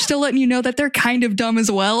brag, but they're still letting you know that they're kind of dumb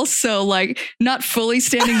as well. So like not fully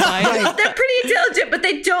standing by it. They're pretty intelligent, but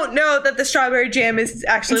they don't know that the strawberry jam is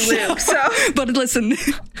actually lube. So, but listen.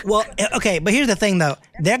 Well, okay, but here's the thing though.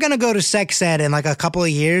 They're going to go to sex ed in like a couple of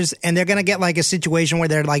years and they're going to get like a situation where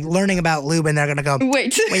they're like learning about lube and they're going to go,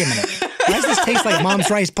 wait a minute. Why does this taste like mom's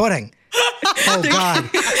rice pudding? Oh God.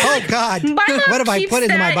 Oh God. What have I put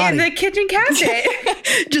into my body? In the kitchen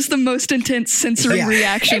cabinet. Just the most intense sensory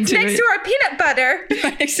reaction it's to next it. to our peanut butter.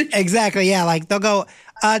 Exactly. Yeah. Like they'll go,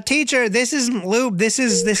 teacher, this isn't lube. This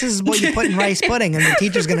is what you put in rice pudding. And the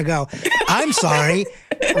teacher's going to go, I'm sorry.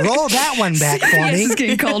 Roll that one back for me. This is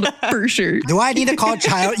getting called for sure. Do I need to call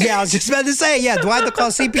child? Yeah, I was just about to say, yeah. Do I have to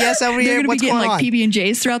call CPS every year? They're going to be What's getting going like on?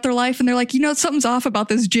 PB&Js throughout their life. And they're like, you know, something's off about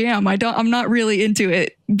this jam. I'm not really into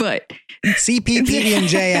it, but CP,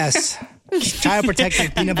 PB&JS. Child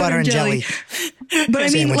protected peanut butter and jelly. But I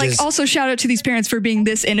mean, Sandwiches. like, also shout out to these parents for being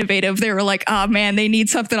this innovative. They were like, oh man, they need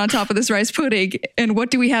something on top of this rice pudding. And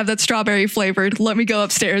what do we have that's strawberry flavored? Let me go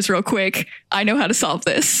upstairs real quick. I know how to solve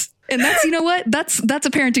this. And that's, you know what? That's a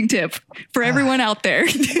parenting tip for everyone out there.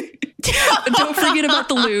 Don't forget about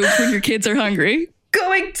the lube when your kids are hungry.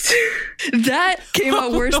 That came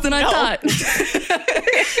out worse than I thought.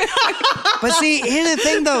 But see, here's the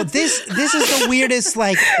thing though. This is the weirdest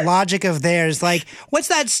like logic of theirs. Like, what's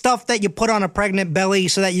that stuff that you put on a pregnant belly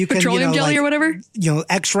so that you can petroleum jelly or whatever? You know,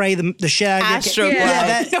 X-ray the shit out of your Astro kid.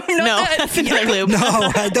 Glide. Yeah, No, that's another lube. No,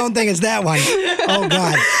 I don't think it's that one. Oh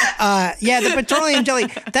God. Yeah, the petroleum jelly.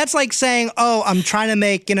 That's like saying, oh, I'm trying to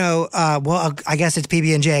make, well, I guess it's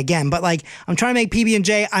PB&J again, but like I'm trying to make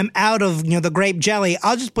PB&J. I'm out of the grape jelly.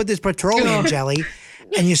 I'll just put this petroleum jelly,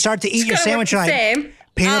 and you start to eat your sandwich like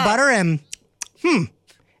peanut butter and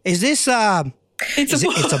is this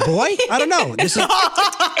it's a boy? I don't know. This is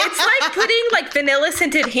It's like putting like vanilla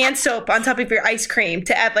scented hand soap on top of your ice cream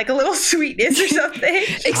to add like a little sweetness or something.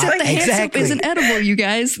 Except the hand soap isn't edible, you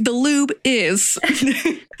guys. The lube is.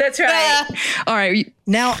 That's right. All right.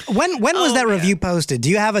 Now, when was that review posted?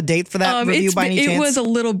 Do you have a date for that review by any chance? It was a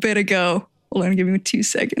little bit ago. Hold on, give me 2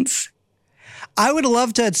 seconds. I would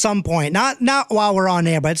love to at some point, not while we're on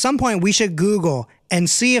air, but at some point we should Google and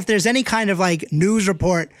see if there's any kind of like news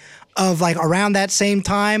report of like around that same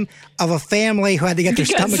time of a family who had to get their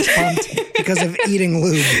stomachs pumped because of eating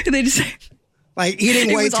lube. They just like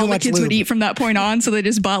eating way too all much the kids lube. would eat from that point on, so they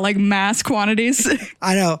just bought like mass quantities.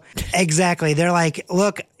 I know exactly. They're like,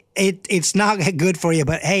 look, it's not good for you,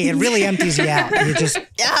 but hey, it really empties you out. You just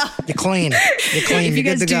you're clean. You're clean. You're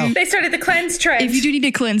good to go. They started the cleanse trend. If you do need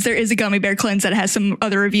to cleanse, there is a gummy bear cleanse that has some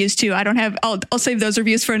other reviews too. I'll save those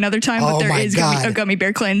reviews for another time, but there is a gummy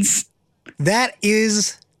bear cleanse. That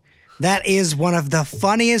is one of the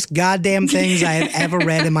funniest goddamn things I have ever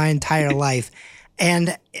read in my entire life.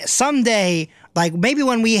 And someday, like maybe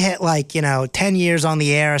when we hit like 10 years on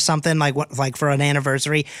the air or something, like for an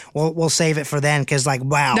anniversary, we'll save it for then because like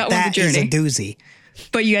wow, that is a doozy.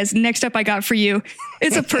 But you guys, next up I got for you,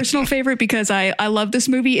 it's a personal favorite because I love this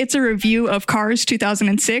movie. It's a review of Cars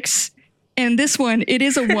 2006. And this one, it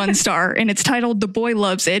is a 1 star and it's titled The Boy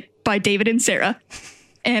Loves It by David and Sarah.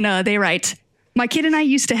 And they write, my kid and I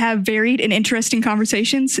used to have varied and interesting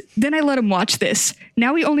conversations. Then I let him watch this.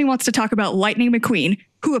 Now he only wants to talk about Lightning McQueen,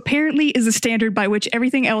 who apparently is the standard by which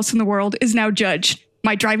everything else in the world is now judged.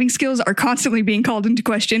 My driving skills are constantly being called into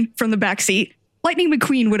question from the backseat. Lightning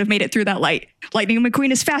McQueen would have made it through that light. Lightning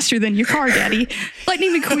McQueen is faster than your car, Daddy.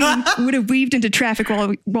 Lightning McQueen would have weaved into traffic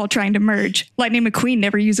while trying to merge. Lightning McQueen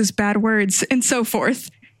never uses bad words, and so forth.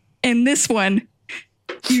 And this one,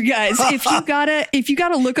 you guys, if you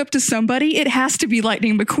gotta look up to somebody, it has to be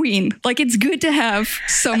Lightning McQueen. Like, it's good to have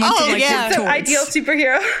someone to like look towards. Ideal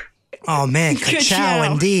superhero. Oh man,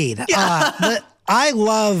 ka-chow indeed. I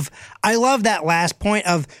love that last point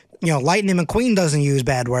of Lightning McQueen doesn't use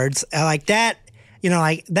bad words like that.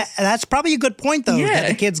 That's probably a good point though that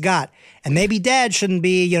the kids got. And maybe dad shouldn't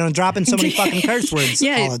be, dropping so many fucking curse words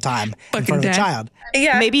all the time in front of the child.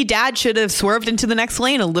 Yeah. Maybe dad should have swerved into the next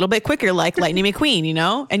lane a little bit quicker, like Lightning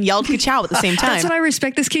McQueen, and yelled ka-chow at the same time. That's what I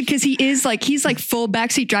respect this kid, because he's full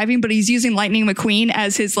backseat driving, but he's using Lightning McQueen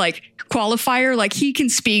as his qualifier. Like, he can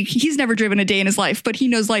speak. He's never driven a day in his life, but he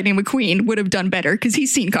knows Lightning McQueen would have done better because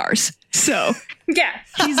he's seen cars. So yeah,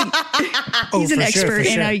 he's an expert,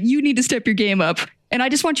 and you need to step your game up. And I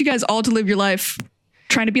just want you guys all to live your life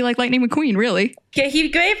trying to be like Lightning McQueen, really. Yeah, he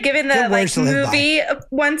may have given the movie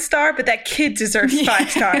 1 star, but that kid deserves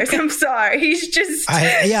 5 stars. I'm sorry. He's just...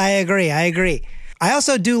 I agree. I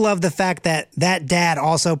also do love the fact that dad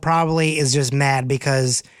also probably is just mad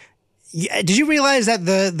because... Did you realize that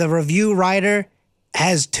the review writer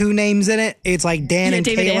has 2 names in it? It's like Dan and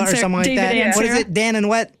David Taylor and or something like David that. and What is Sarah? it? Dan and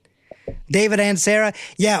what? David and Sarah?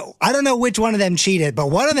 Yeah, I don't know which one of them cheated, but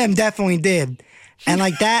one of them definitely did. And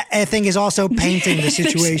that, I think, is also painting the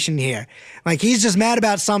situation here. Like, he's just mad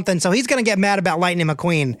about something, so he's going to get mad about Lightning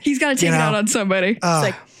McQueen. He's got to take it out on somebody. It's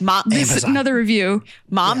like, Mom, this is another review.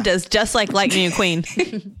 Mom does just like Lightning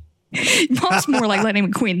McQueen. Mom's more like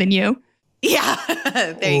Lightning McQueen than you. Yeah.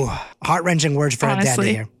 Heart-wrenching words for a dad to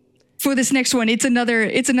hear. For this next one, it's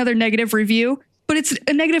another negative review, but it's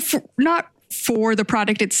a negative not for the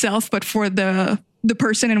product itself, but for the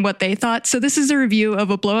person and what they thought. So this is a review of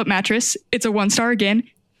a blow-up mattress. It's a 1-star again,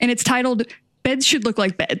 and it's titled, "Beds Should Look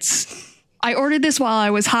Like Beds." I ordered this while I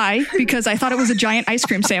was high because I thought it was a giant ice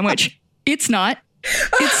cream sandwich. It's not.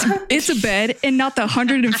 It's a bed and not the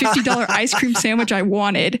 $150 ice cream sandwich I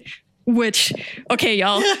wanted. Which, okay,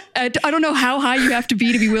 y'all, I don't know how high you have to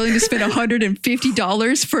be willing to spend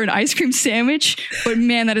 $150 for an ice cream sandwich, but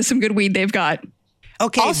man, that is some good weed they've got.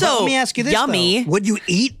 Okay, also, let me ask you this, yummy. though. Would you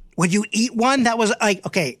eat one that was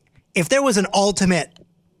if there was an ultimate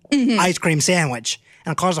ice cream sandwich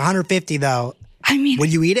and it cost $150 though, I mean,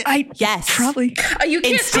 would you eat it? Yes. Probably. You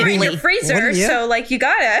can't store it in your freezer, so you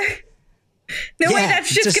gotta. No way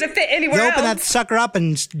that's just going to fit anywhere else. You open that sucker up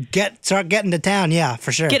and start getting to town. Yeah,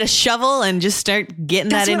 for sure. Get a shovel and just start getting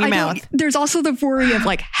that in your mouth. There's also the worry of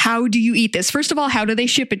how do you eat this? First of all, how do they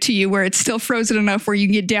ship it to you where it's still frozen enough where you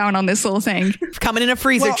can get down on this little thing? Coming in a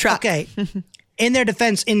freezer truck. Okay. In their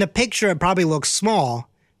defense, in the picture, it probably looks small.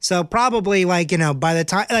 So probably by the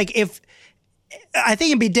time, if I think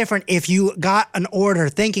it'd be different if you got an order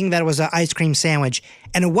thinking that it was an ice cream sandwich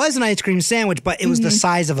and it was an ice cream sandwich, but it was the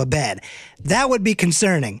size of a bed. That would be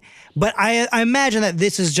concerning. But I imagine that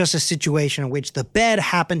this is just a situation in which the bed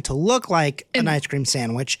happened to look like an ice cream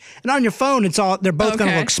sandwich. And on your phone, they're both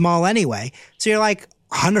going to look small anyway. So you're like,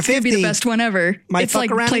 150 would be the best one ever. It's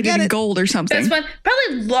plated in gold or something. Best one,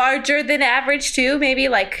 probably larger than average too. Maybe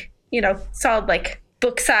solid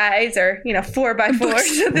book size or 4x4 or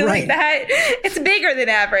something like that. It's bigger than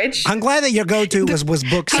average. I'm glad that your go-to was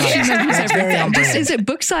book size. That's very on brand. Is it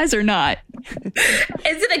book size or not? Is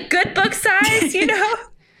it a good book size?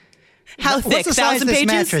 How thick? What's the size of this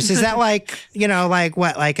mattress? Is that what? 10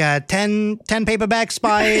 paperbacks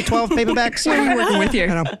by 12 paperbacks? What are we working with here?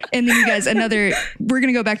 And then you guys, we're going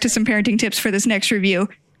to go back to some parenting tips for this next review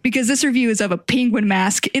because this review is of a penguin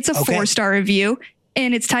mask. It's a 4-star review.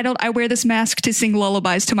 And it's titled, "I Wear This Mask to Sing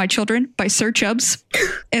Lullabies to My Children" by Sir Chubbs.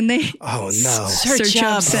 And oh no. Sir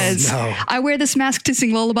Chubbs says, "I wear this mask to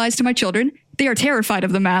sing lullabies to my children. They are terrified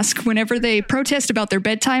of the mask. Whenever they protest about their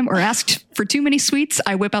bedtime or ask for too many sweets,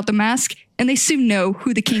 I whip out the mask and they soon know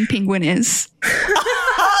who the king penguin is."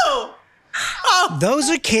 Those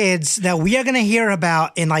are kids that we are going to hear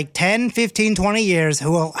about in 10, 15, 20 years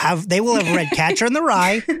who will have read Catcher in the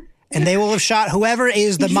Rye. And they will have shot whoever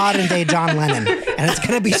is the modern day John Lennon. And it's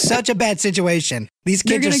going to be such a bad situation. These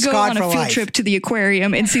kids are scarred for life. They're going to go on a field trip to the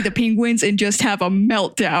aquarium and see the penguins and just have a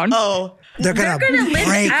meltdown. Oh. They're going to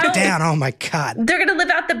break down. Oh, my God. They're going to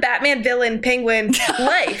live out the Batman villain penguin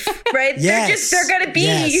life, right? Yes. They're going to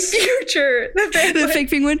be future. The fake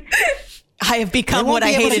penguin. I have become what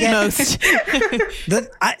I hated most.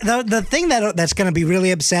 The thing that's going to be really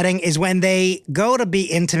upsetting is when they go to be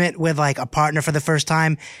intimate with a partner for the first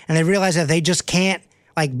time and they realize that they just can't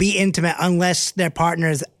be intimate unless their partner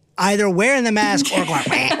is either wearing the mask or going,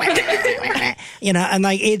 and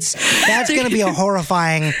that's going to be a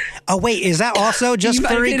horrifying. Oh wait, is that also just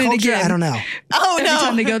furry culture? I don't know. Oh no! Every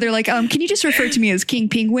time they go, they're like, "Can you just refer to me as King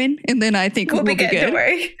Penguin?" And then I think we'll be good. Don't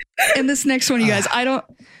worry. And this next one, you guys, I don't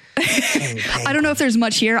know if there's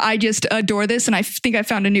much here. I just adore this, and I think I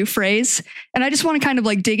found a new phrase. And I just want to kind of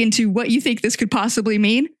dig into what you think this could possibly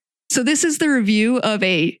mean. So this is the review of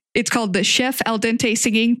it's called the Chef Al Dente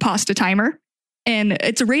Singing Pasta Timer. And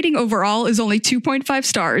its rating overall is only 2.5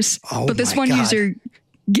 stars. But this one user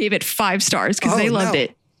gave it 5 stars because they loved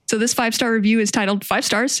it. So this 5-star review is titled 5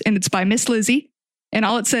 stars, and it's by Miss Lizzie. And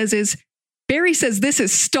all it says is, Barry says this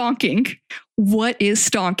is stonking. What is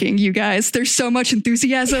stonking, you guys? There's so much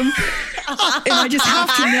enthusiasm. And I just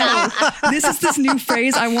have to know. This is this new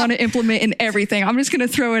phrase I want to implement in everything. I'm just going to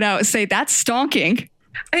throw it out and say, that's stonking.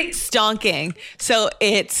 Stonking. So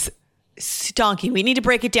it's stonking. We need to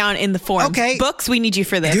break it down in the form. Okay. Books, we need you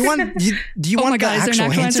for this. Do you want the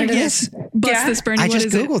actual answer to this? Bust this, Bernie. I what just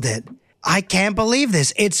is Googled it? I can't believe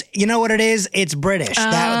this. It's, you know what it is? It's British.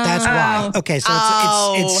 That's why. Okay, so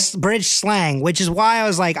it's British slang, which is why I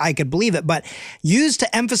was like, I could believe it, but used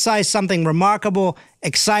to emphasize something remarkable,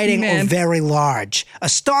 exciting, or very large. A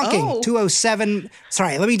stonking, 207.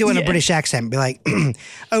 Sorry, let me do it in a British accent. Be like,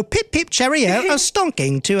 oh, pip, pip, cheerio, a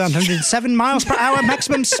stonking, 207 miles per hour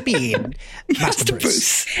maximum speed. Master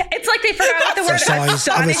Bruce. It's like they forgot what the word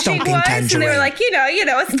astonishing was, and they were like, you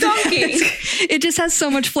know, a stonking. It just has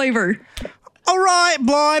so much flavor. All right,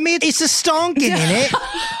 blimey, it's a stonking in it.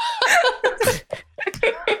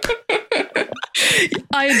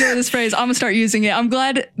 I adore this phrase. I'm going to start using it. I'm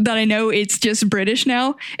glad that I know it's just British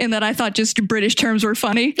now and that I thought just British terms were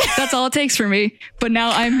funny. That's all it takes for me. But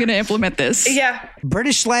now I'm going to implement this. Yeah.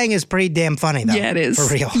 British slang is pretty damn funny, though. Yeah, it is. For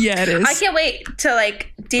real. Yeah, it is. I can't wait to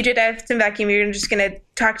DJ Dyson Vacuum. You're just going to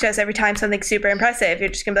talk to us every time something's super impressive. You're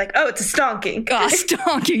just going to be like, oh, it's a stonking. Oh,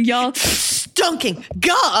 stonking, y'all. Stonking.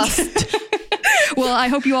 Gust. Well, I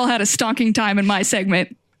hope you all had a stonking time in my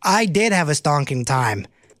segment. I did have a stonking time.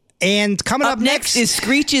 And coming up next is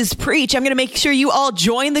Screech's Preach. I'm going to make sure you all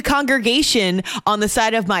join the congregation on the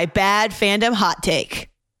side of my bad fandom hot take.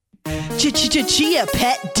 Chia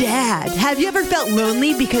Pet Dad. Have you ever felt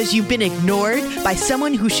lonely because you've been ignored by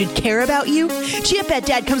someone who should care about you? Chia Pet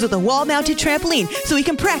Dad comes with a wall-mounted trampoline so he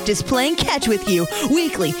can practice playing catch with you.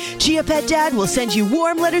 Weekly, Chia Pet Dad will send you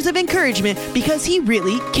warm letters of encouragement because he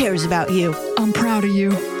really cares about you. I'm proud of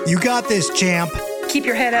you. You got this, champ. Keep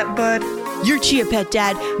your head up, bud. Your Chia Pet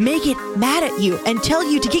Dad may get mad at you and tell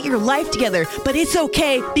you to get your life together, but it's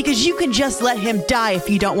okay because you can just let him die if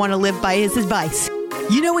you don't want to live by his advice.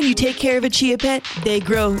 You know when you take care of a Chia Pet, they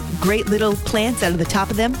grow great little plants out of the top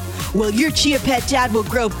of them? Well, your Chia Pet Dad will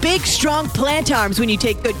grow big, strong plant arms when you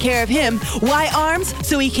take good care of him. Why arms?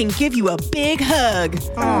 So he can give you a big hug.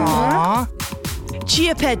 Aww.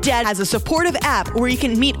 Chia Pet Dad has a supportive app where you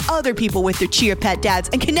can meet other people with their Chia Pet Dads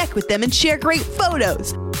and connect with them and share great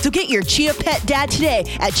photos. So get your Chia Pet Dad today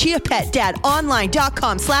at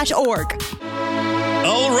chiapetdadonline.com/org.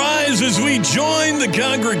 All rise as we join the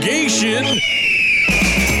congregation.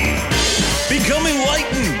 Become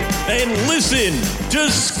enlightened and listen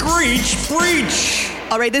to Screech Preach.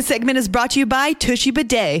 All right, this segment is brought to you by Tushy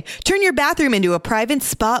Bidet. Turn your bathroom into a private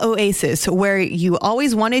spa oasis where you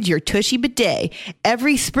always wanted your Tushy Bidet.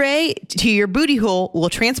 Every spray to your booty hole will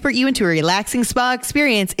transport you into a relaxing spa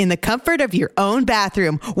experience in the comfort of your own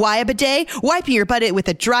bathroom. Why a bidet? Wiping your butt with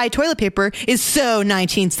a dry toilet paper is so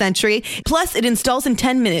 19th century. Plus, it installs in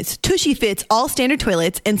 10 minutes. Tushy fits all standard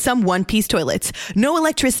toilets and some one-piece toilets. No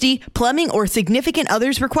electricity, plumbing, or significant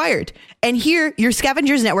others required. And here, your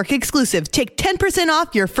Scavengers Network exclusive. Take 10%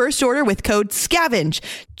 off your first order with code SCAVENGE.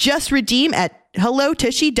 Just redeem at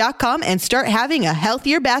hellotushy.com and start having a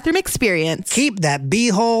healthier bathroom experience. Keep that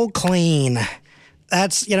beehole clean.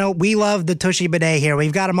 That's, we love the Tushy Bidet here.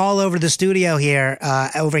 We've got them all over the studio here,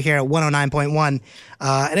 over here at 109.1.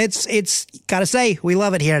 And it's gotta say, we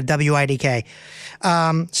love it here at WIDK.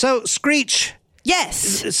 So, Screech.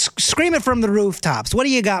 Yes. Scream it from the rooftops. What do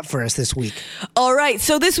you got for us this week? All right.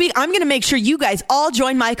 So this week, I'm going to make sure you guys all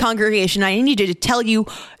join my congregation. I need you to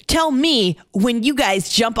tell me when you guys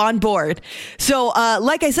jump on board. So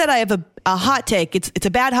like I said, I have a hot take. It's a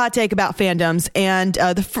bad hot take about fandoms. And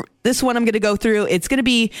this one I'm going to go through. It's going to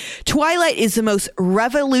be Twilight is the most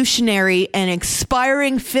revolutionary and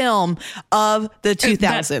inspiring film of the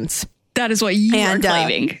 2000s. That is what you are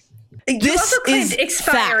claiming. You also claimed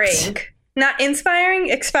expiring. Fact. Not inspiring,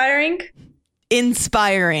 expiring?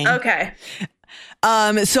 Inspiring. Okay. So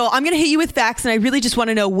I'm going to hit you with facts, and I really just want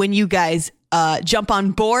to know when you guys jump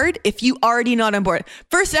on board, if you already not on board.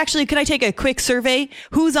 First, actually, can I take a quick survey?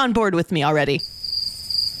 Who's on board with me already?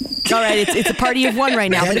 All right, it's a party of one right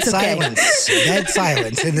now, but it's okay. Dead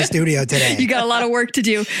silence in the studio today. You got a lot of work to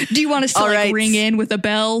do. Do you want us to ring in with a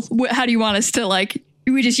bell? How do you want us to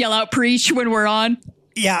we just yell out preach when we're on?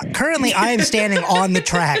 Yeah, currently I am standing on the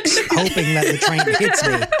tracks hoping that the train hits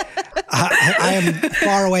me. I am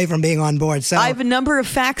far away from being on board. So I have a number of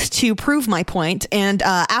facts to prove my point. And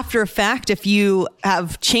after a fact, if you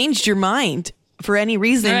have changed your mind for any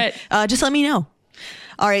reason, just let me know.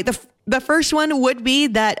 All right, the first one would be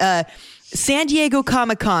that San Diego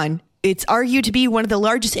Comic-Con it's argued to be one of the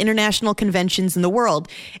largest international conventions in the world.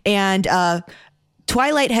 And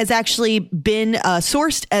Twilight has actually been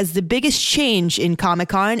sourced as the biggest change in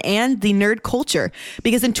Comic-Con and the nerd culture,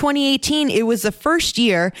 because in 2018, it was the first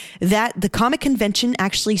year that the comic convention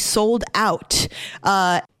actually sold out.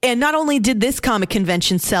 And not only did this comic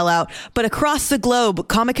convention sell out, but across the globe,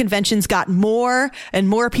 comic conventions got more and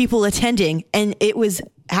more people attending, and it was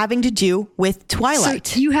having to do with Twilight.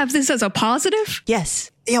 So you have this as a positive? Yes.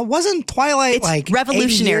 Yeah, wasn't Twilight It's like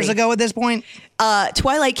revolutionary. 80 years ago at this point?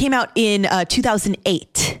 Twilight came out in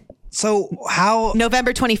 2008. So how?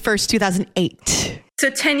 November 21st, 2008. So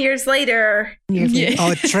 10 years later.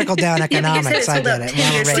 Oh, it trickled down economics. I get it. Ronald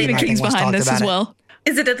Reagan, Stephen I think, King's once behind talked this about as it. well.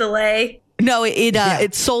 Is it a delay? No,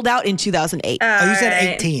 it sold out in 2008. Oh, you said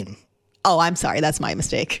Alright. 18. Oh, I'm sorry. That's my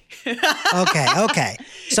mistake. Okay.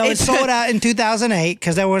 So it sold out in 2008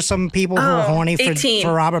 because there were some people who were horny 18.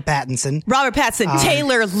 for Robert Pattinson. Robert Pattinson,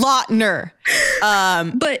 Taylor Lautner,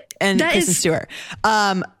 But and that Kristen is Stewart.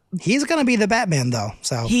 He's going to be the Batman, though.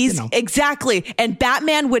 So He's exactly. And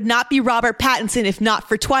Batman would not be Robert Pattinson if not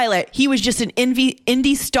for Twilight. He was just an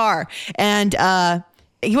indie star. And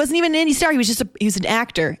he wasn't even an indie star. He was an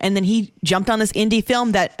actor. And then he jumped on this indie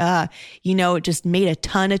film that, just made a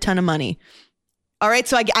ton of money. All right.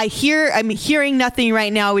 So I'm hearing nothing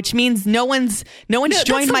right now, which means no one's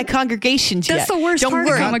joined my congregation yet. That's the worst part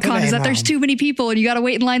of Comic-Con, is that there's too many people and you got to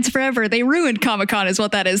wait in lines forever. They ruined Comic-Con is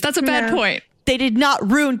what that is. That's a bad point. They did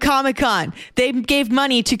not ruin Comic-Con. They gave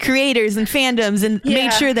money to creators and fandoms and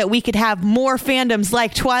made sure that we could have more fandoms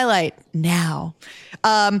like Twilight now.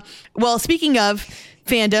 Well, speaking of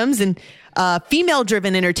fandoms and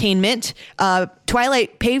female-driven entertainment,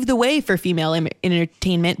 Twilight paved the way for female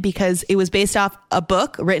entertainment because it was based off a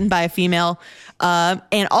book written by a female,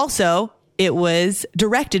 and also it was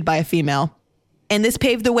directed by a female. And this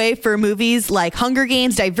paved the way for movies like Hunger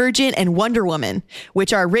Games, Divergent, and Wonder Woman,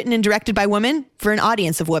 which are written and directed by women for an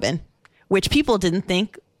audience of women, which people didn't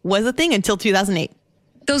think was a thing until 2008.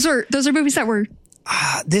 Those are movies that were...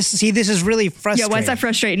 This is really frustrating. Yeah, why is that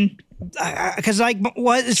frustrating? Because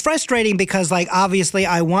it's frustrating because obviously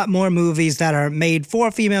I want more movies that are made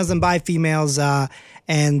for females and by females,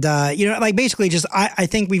 basically just I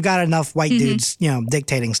think we've got enough white dudes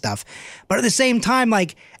dictating stuff, but at the same time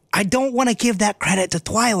I don't want to give that credit to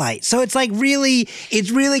Twilight. So it's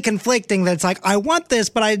really conflicting that it's I want this,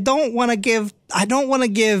 but I don't want to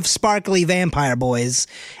give sparkly vampire boys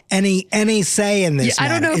any say in this. Yeah, I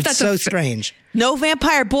don't know if that's so strange. No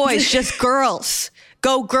vampire boys, just girls.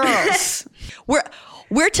 Go girls.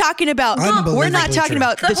 We're talking about. We're not talking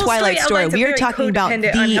about the Twilight story. We are talking about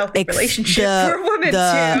the relationship for a woman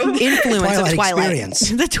too. Influence of Twilight. Experience.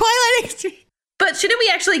 The Twilight experience. But shouldn't we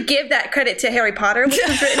actually give that credit to Harry Potter, which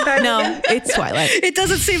was written by No, it's Twilight. It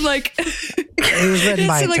doesn't seem like it was written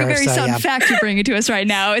by a very so, sound fact you're bringing to us right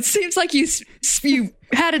now. It seems like you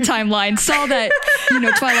had a timeline, saw that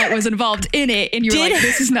Twilight was involved in it, and you were like,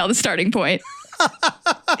 "This is now the starting point."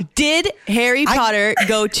 Did Harry Potter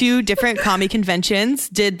go to different comic conventions?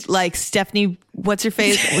 Did Stephanie, what's her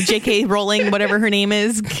face, J.K. Rowling, whatever her name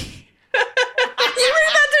is? You were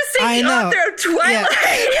about to say the author of Twilight.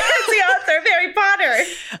 As the author of Harry Potter.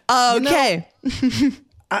 Okay.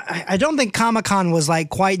 I don't think Comic-Con was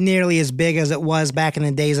quite nearly as big as it was back in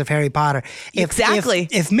the days of Harry Potter. Exactly.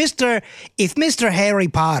 If Mr. Harry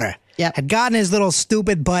Potter had gotten his little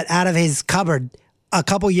stupid butt out of his cupboard a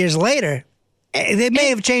couple years later, they may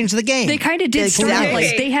have changed the game. They kind of did.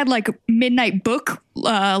 Exactly. They had midnight book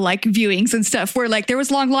viewings and stuff where there was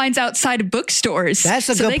long lines outside of bookstores. That's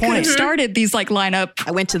a so good they point. could have started these lineup.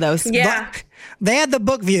 I went to those. Yeah. But they had the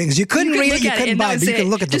book viewings. You couldn't read it, you couldn't buy it, but you could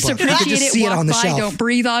look at the book. You could just see it on the shelf. Don't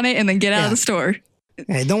breathe on it and then get out of the store.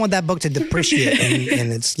 Yeah, don't want that book to depreciate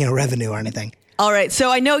in its revenue or anything. All right. So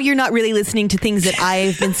I know you're not really listening to things that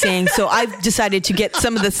I've been saying. So I've decided to get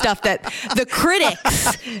some of the stuff that the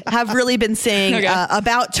critics have really been saying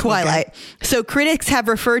about Twilight. Okay. So critics have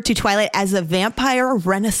referred to Twilight as a vampire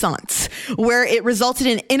renaissance, where it resulted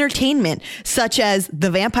in entertainment such as The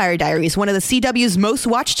Vampire Diaries, one of the CW's most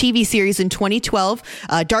watched TV series in 2012,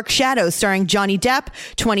 Dark Shadows starring Johnny Depp,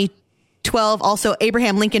 2012, also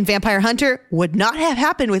Abraham Lincoln Vampire Hunter would not have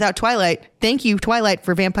happened without Twilight. Thank you, Twilight,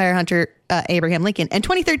 for Vampire Hunter Abraham Lincoln. And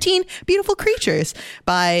 2013, Beautiful Creatures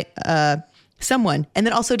by someone. And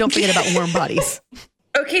then also don't forget about Warm Bodies.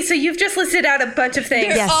 Okay, so you've just listed out a bunch of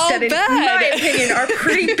things that, in my opinion, are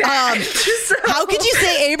pretty bad. How could you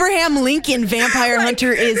say Abraham Lincoln Vampire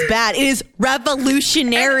Hunter is bad? It is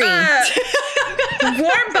revolutionary.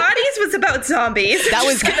 Warm Bodies was about zombies. That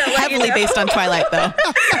was heavily based on Twilight, though.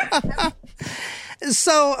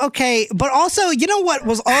 So, okay, but also, you know what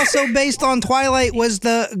was also based on Twilight was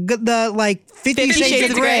the like 50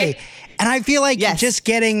 Shades of Grey. And I feel like just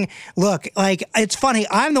getting, look, like, it's funny.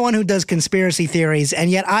 I'm the one who does conspiracy theories,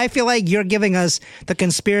 and yet I feel like you're giving us the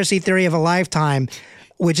conspiracy theory of a lifetime,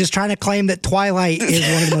 which is trying to claim that Twilight is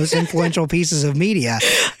one of the most influential pieces of media.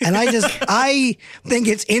 And I think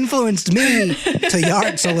it's influenced me to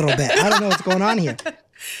yards a little bit. I don't know what's going on here.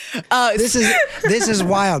 This is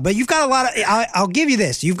wild, but you've got a lot of. I'll give you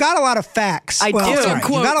this. You've got a lot of facts. I do. You've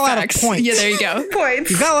got a lot of points. Yeah, there you go.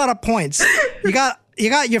 Points. You've got a lot of points. You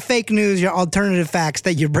got your fake news, your alternative facts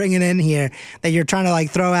that you're bringing in here that you're trying to like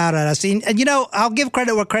throw out at us. And you know, I'll give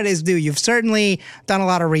credit where credit is due. You've certainly done a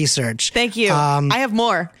lot of research. Thank you. I have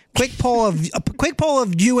more. Quick poll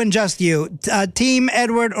of you and just you. Team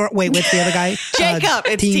Edward or wait, what's the other guy? Jacob.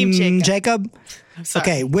 It's Team Jacob.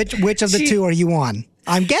 Okay, which of the two are you on?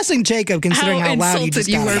 I'm guessing Jacob, considering how loud you just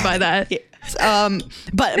got. How insulted you were by that.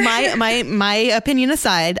 But my opinion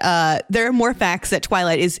aside, there are more facts that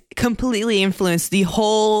Twilight is completely influenced the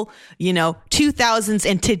whole, 2000s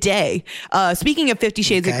and today. Speaking of 50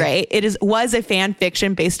 Shades of Grey, it was a fan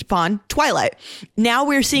fiction based upon Twilight. Now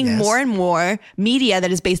we're seeing more and more media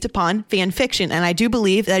that is based upon fan fiction. And I do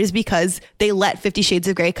believe that is because they let 50 Shades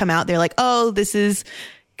of Grey come out. They're like, oh, this is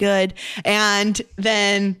good. And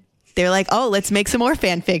then they're like, oh, let's make some more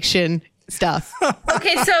fan fiction stuff.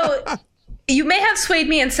 Okay, so you may have swayed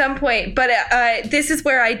me at some point, but this is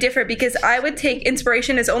where I differ because I would take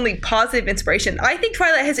inspiration as only positive inspiration. I think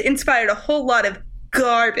Twilight has inspired a whole lot of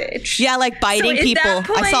garbage. Yeah, like biting people.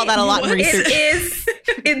 I saw that a lot in research. It is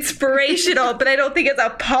inspirational, but I don't think it's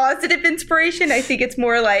a positive inspiration. I think it's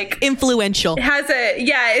more like influential.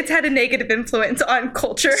 It's had a negative influence on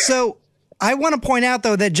culture. So I want to point out,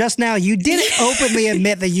 though, that just now you didn't openly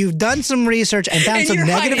admit that you've done some research and found some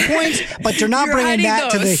negative points, but you're not bringing that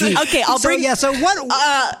to the heat. Okay, I'll bring you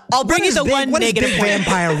the one negative point. What is Big point.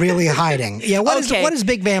 Vampire really hiding? Yeah, what is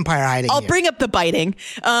Big Vampire hiding? I'll bring up the biting.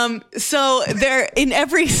 So there, in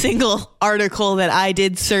every single article that I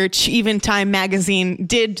did search, even Time Magazine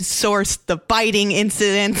did source the biting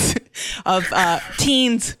incidents of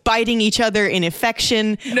teens biting each other in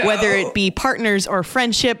affection, whether it be partners or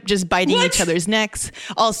friendship, just biting each other's necks.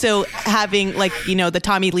 Also having the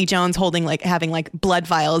Tommy Lee Jones having blood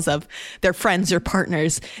vials of their friends or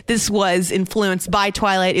partners. This was influenced by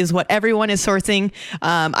Twilight is what everyone is sourcing.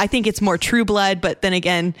 I think it's more True Blood, but then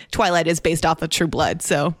again, Twilight is based off of True Blood.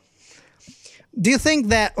 So do you think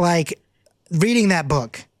that reading that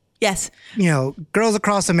book, yes, girls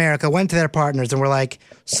across America went to their partners and were like,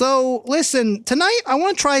 so listen, tonight I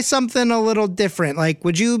want to try something a little different. Like,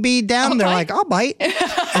 would you be down? They're like, I'll bite.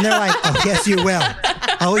 And they're like, oh, yes, you will.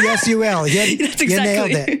 Oh, yes, you will. You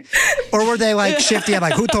nailed it. Or were they shifty? I'm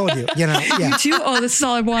like, who told you? Yeah. Me too? Oh, this is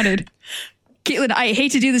all I wanted. Caitlin, I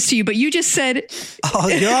hate to do this to you, but you just said... Oh,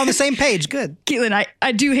 you're on the same page. Good. Caitlin,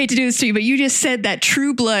 I do hate to do this to you, but you just said that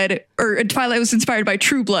True Blood, or Twilight was inspired by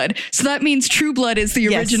True Blood. So that means True Blood is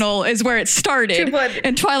the original, is where it started. True Blood.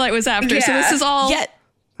 And Twilight was after. Yeah. So this is all... Yeah.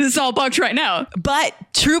 This is all bugged right now. But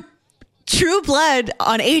True Blood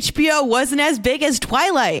on HBO wasn't as big as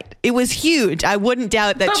Twilight. It was huge. I wouldn't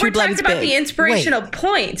doubt that True Blood is big. But we're talking about the inspirational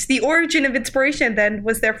points. The origin of inspiration then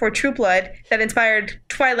was therefore True Blood that inspired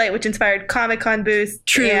Twilight, which inspired Comic-Con booth.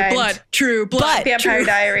 True Blood. Vampire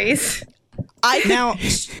Diaries. Now,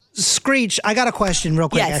 Screech, I got a question real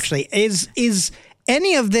quick, actually. Is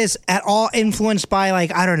any of this at all influenced by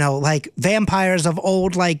vampires of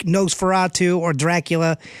old, like Nosferatu or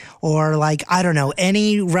Dracula, or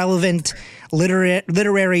any relevant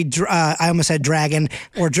literary I almost said dragon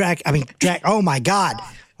or oh my God,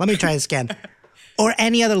 let me try this again, or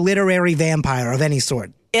any other literary vampire of any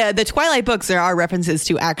sort? The Twilight books, there are references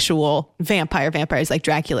to actual vampires like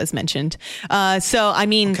Dracula's mentioned. So, I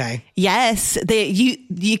mean, yes,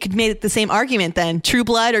 you could make the same argument then. True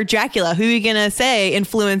Blood or Dracula, who are you going to say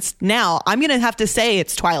influenced now? I'm going to have to say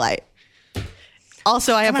it's Twilight.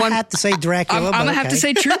 Also, I have to say Dracula. I'm going to have to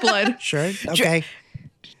say True Blood. Sure. Okay.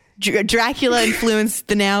 Dracula influenced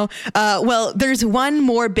the now. Well, there's one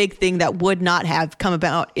more big thing that would not have come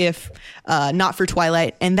about if not for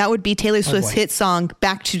Twilight, and that would be Taylor Swift's hit song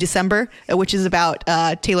Back to December, which is about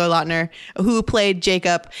Taylor Lautner, who played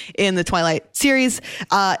Jacob in the Twilight series.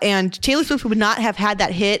 And Taylor Swift would not have had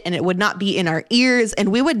that hit, and it would not be in our ears,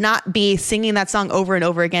 and we would not be singing that song over and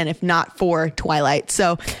over again if not for Twilight.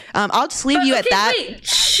 So I'll just leave you at that. Wait,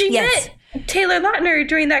 she met Taylor Lautner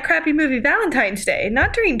during that crappy movie Valentine's Day,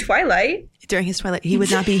 not during Twilight. During his Twilight. He would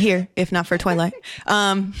not be here if not for Twilight.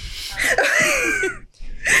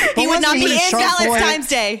 He would not be in Shark Boy? Valentine's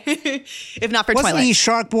Day if not for Wasn't Twilight. he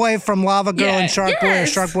Shark Boy from Lava Girl and Shark Boy, or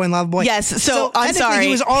Yes. Shark Boy and Lava Boy? Yes, so I'm technically sorry.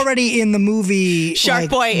 He was already in the movie Shark like,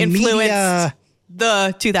 Boy influenced media.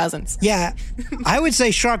 the 2000s. Yeah, I would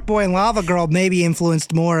say Shark Boy and Lava Girl maybe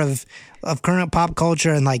influenced more of current pop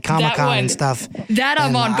culture and like Comic Con one. and stuff. That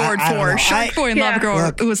I'm And on board I don't know. for. Shark Boy and Lava Girl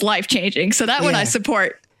Look, was life changing. So that one I Yeah.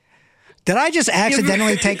 support. Did I just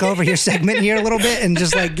accidentally take over your segment here a little bit and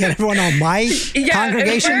just like get everyone on my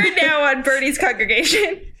congregation? We're now on Bernie's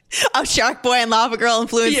congregation. Oh, Shark Boy and Lava Girl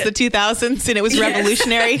influenced the 2000s, and it was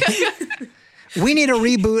revolutionary. We need a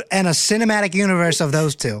reboot and a cinematic universe of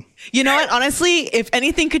those two. You know what? Honestly, if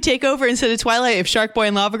anything could take over instead of Twilight, if Shark Boy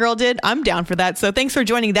and Lava Girl did, I'm down for that. So thanks for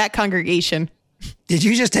joining that congregation. Did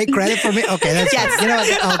you just take credit for me? Okay, that's Yes. You know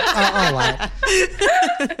what? I'll allow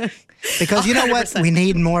it. Because you know what? We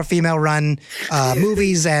need more female-run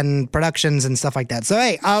movies and productions and stuff like that. So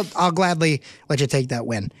hey, I'll gladly let you take that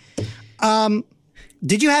win.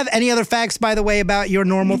 Did you have any other facts, by the way, about your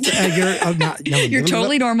normal? You're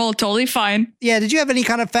totally normal, totally fine. Yeah. Did you have any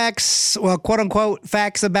kind of facts, well, quote unquote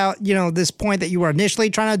facts about this point that you were initially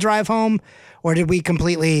trying to drive home, or did we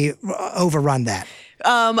completely overrun that?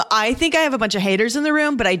 I think I have a bunch of haters in the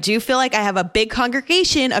room, but I do feel like I have a big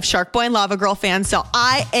congregation of Shark Boy and Lava Girl fans, so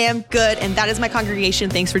I am good, and that is my congregation.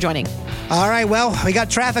 Thanks for joining. All right, well, we got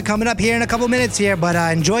traffic coming up here in a couple minutes here, but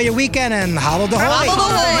enjoy your weekend and hobble the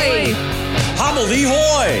hoy.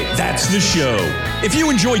 Hobble-de-hoy! That's the show. If you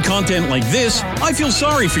enjoy content like this, I feel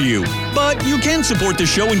sorry for you. But you can support the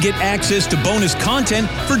show and get access to bonus content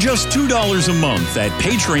for just $2 a month at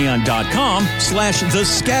patreon.com/The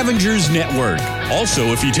Scavengers Network.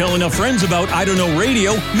 Also, if you tell enough friends about I Don't Know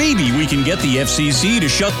Radio, maybe we can get the FCC to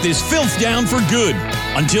shut this filth down for good.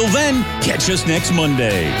 Until then, catch us next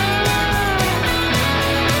Monday.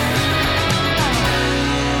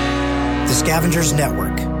 The Scavengers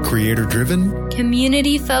Network. Creator-driven.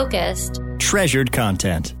 Community focused. Treasured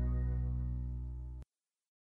content.